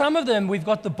 for some of them we've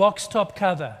got the box top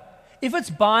cover. If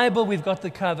it's Bible, we've got the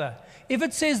cover. If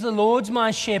it says the Lord's my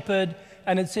shepherd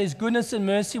and it says goodness and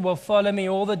mercy will follow me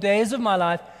all the days of my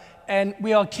life, and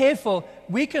we are careful,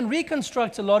 we can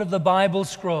reconstruct a lot of the Bible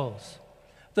scrolls.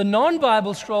 The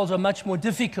non-Bible scrolls are much more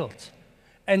difficult.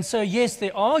 And so, yes,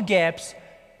 there are gaps.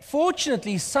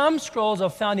 Fortunately, some scrolls are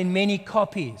found in many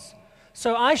copies.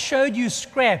 So I showed you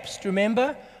scraps, do you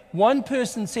remember? One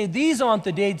person said, these aren't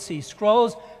the Dead Sea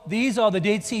Scrolls, these are the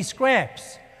Dead Sea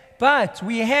scraps. But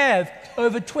we have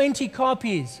over 20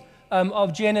 copies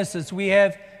of Genesis. We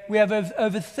have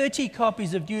over 30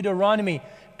 copies of Deuteronomy.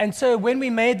 And so when we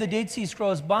made the Dead Sea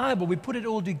Scrolls Bible, we put it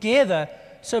all together.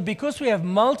 So because we have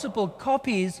multiple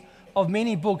copies of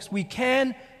many books, we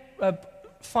can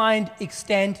find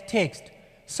extant text.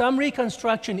 Some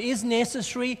reconstruction is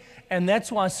necessary, and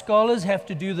that's why scholars have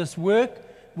to do this work.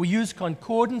 We use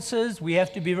concordances. We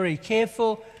have to be very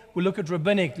careful. We look at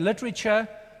rabbinic literature.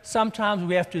 Sometimes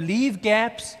we have to leave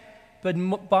gaps.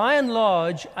 But by and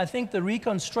large, I think the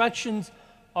reconstructions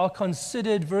are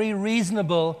considered very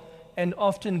reasonable and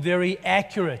often very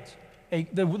accurate.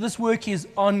 This work is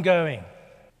ongoing.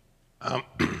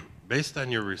 Based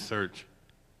on your research,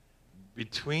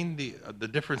 between the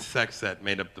different sects that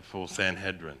made up the full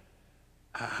Sanhedrin,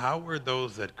 how were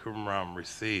those at Qumran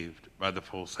received by the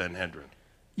full Sanhedrin?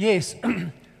 Yes,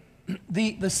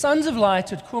 the Sons of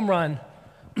Light at Qumran,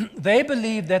 they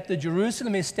believed that the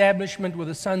Jerusalem establishment were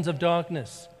the sons of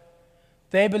darkness.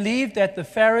 They believed that the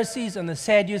Pharisees and the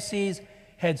Sadducees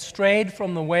had strayed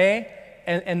from the way,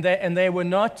 and they were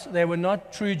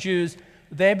not true Jews.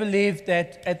 They believed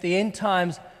that at the end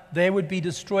times they would be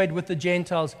destroyed with the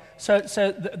Gentiles. So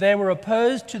they were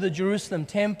opposed to the Jerusalem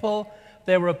temple.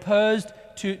 They were opposed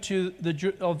to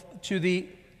the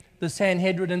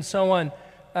Sanhedrin and so on.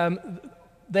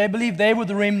 They believed they were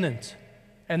the remnant,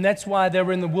 and that's why they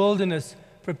were in the wilderness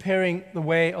preparing the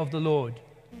way of the Lord.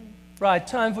 Right,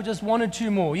 time for just one or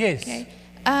two more. Yes. Okay.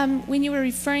 When you were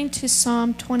referring to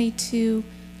Psalm 22,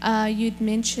 you'd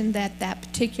mentioned that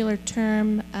particular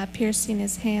term, piercing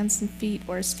his hands and feet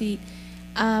or his feet,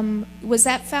 was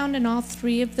that found in all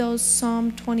three of those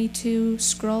Psalm 22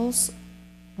 scrolls?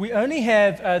 We only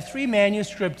have 3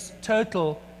 manuscripts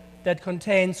total that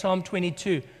contain Psalm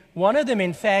 22. One of them,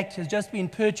 in fact, has just been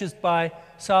purchased by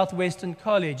Southwestern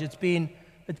College.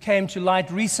 It came to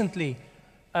light recently.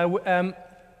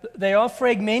 They are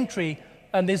fragmentary,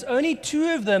 and there's only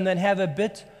 2 of them that have a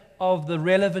bit of the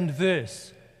relevant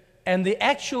verse. And the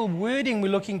actual wording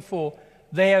we're looking for,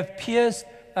 they have pierced,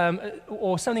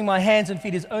 or something, my hands and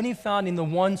feet, is only found in the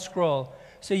one scroll.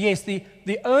 So yes, the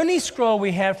only scroll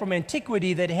we have from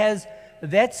antiquity that has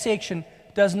that section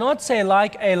does not say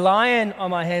like a lion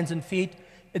on my hands and feet.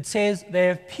 It says they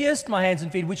have pierced my hands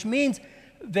and feet, which means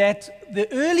that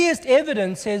the earliest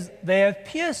evidence says they have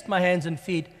pierced my hands and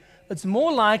feet. It's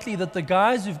more likely that the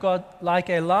guys who've got like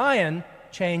a lion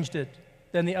changed it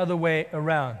than the other way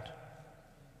around.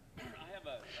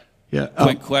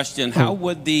 Quick question. How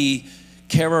would the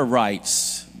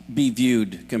Karaites be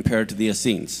viewed compared to the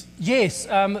Essenes? Yes,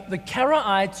 the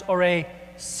Karaites are a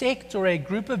sect or a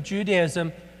group of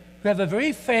Judaism who have a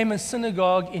very famous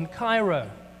synagogue in Cairo.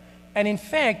 And in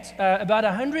fact, about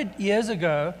 100 years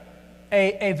ago,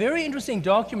 a very interesting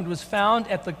document was found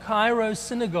at the Cairo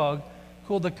synagogue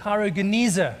called the Cairo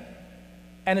Geniza.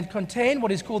 and it contained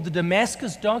what is called the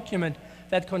Damascus document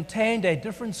that contained a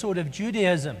different sort of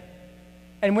Judaism.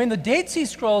 And when the Dead Sea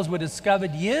Scrolls were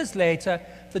discovered years later,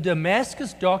 the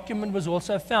Damascus document was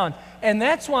also found. And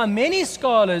that's why many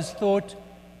scholars thought,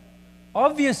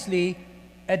 obviously,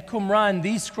 at Qumran,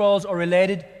 these scrolls are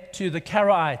related to the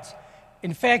Karaites.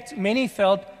 In fact, many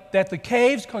felt that the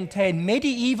caves contained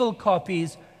medieval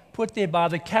copies put there by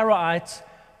the Karaites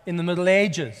in the Middle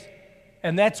Ages.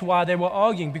 And that's why they were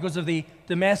arguing, because of the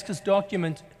Damascus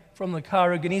document from the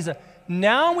Cairo Geniza.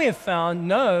 Now we have found,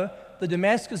 no, the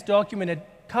Damascus document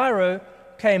at Cairo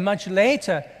came much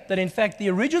later, that in fact the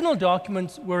original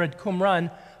documents were at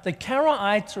Qumran. The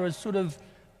Karaites are a sort of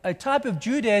a type of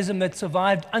Judaism that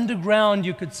survived underground,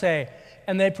 you could say,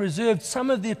 and they preserved some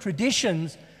of their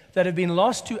traditions that have been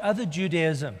lost to other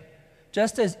Judaism,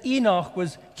 just as Enoch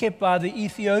was kept by the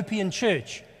Ethiopian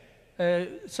church.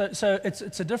 So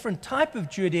it's a different type of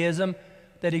Judaism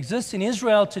that exists in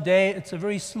Israel today. It's a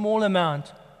very small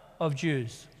amount of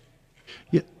Jews.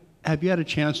 Yeah. Have you had a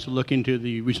chance to look into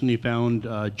the recently found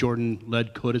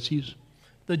Jordan-led codices?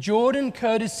 The Jordan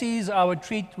codices I would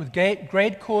treat with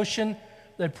great caution.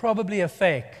 They're probably a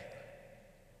fake.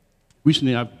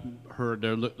 Recently, I've heard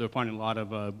they're finding a lot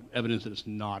of evidence that it's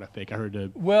not a fake. I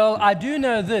heard. Well, I do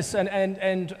know this,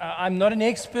 and I'm not an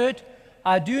expert.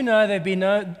 I do know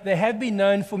they have been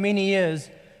known for many years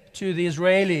to the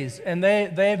Israelis, and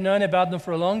they've known about them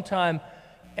for a long time.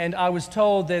 And I was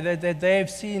told that they've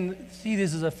see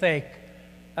this as a fake,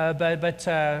 but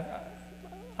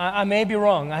I may be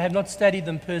wrong. I have not studied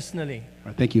them personally. All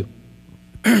right, thank you.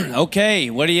 Okay,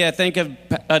 what do you think of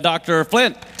Dr.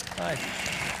 Flint? Right.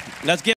 Let's give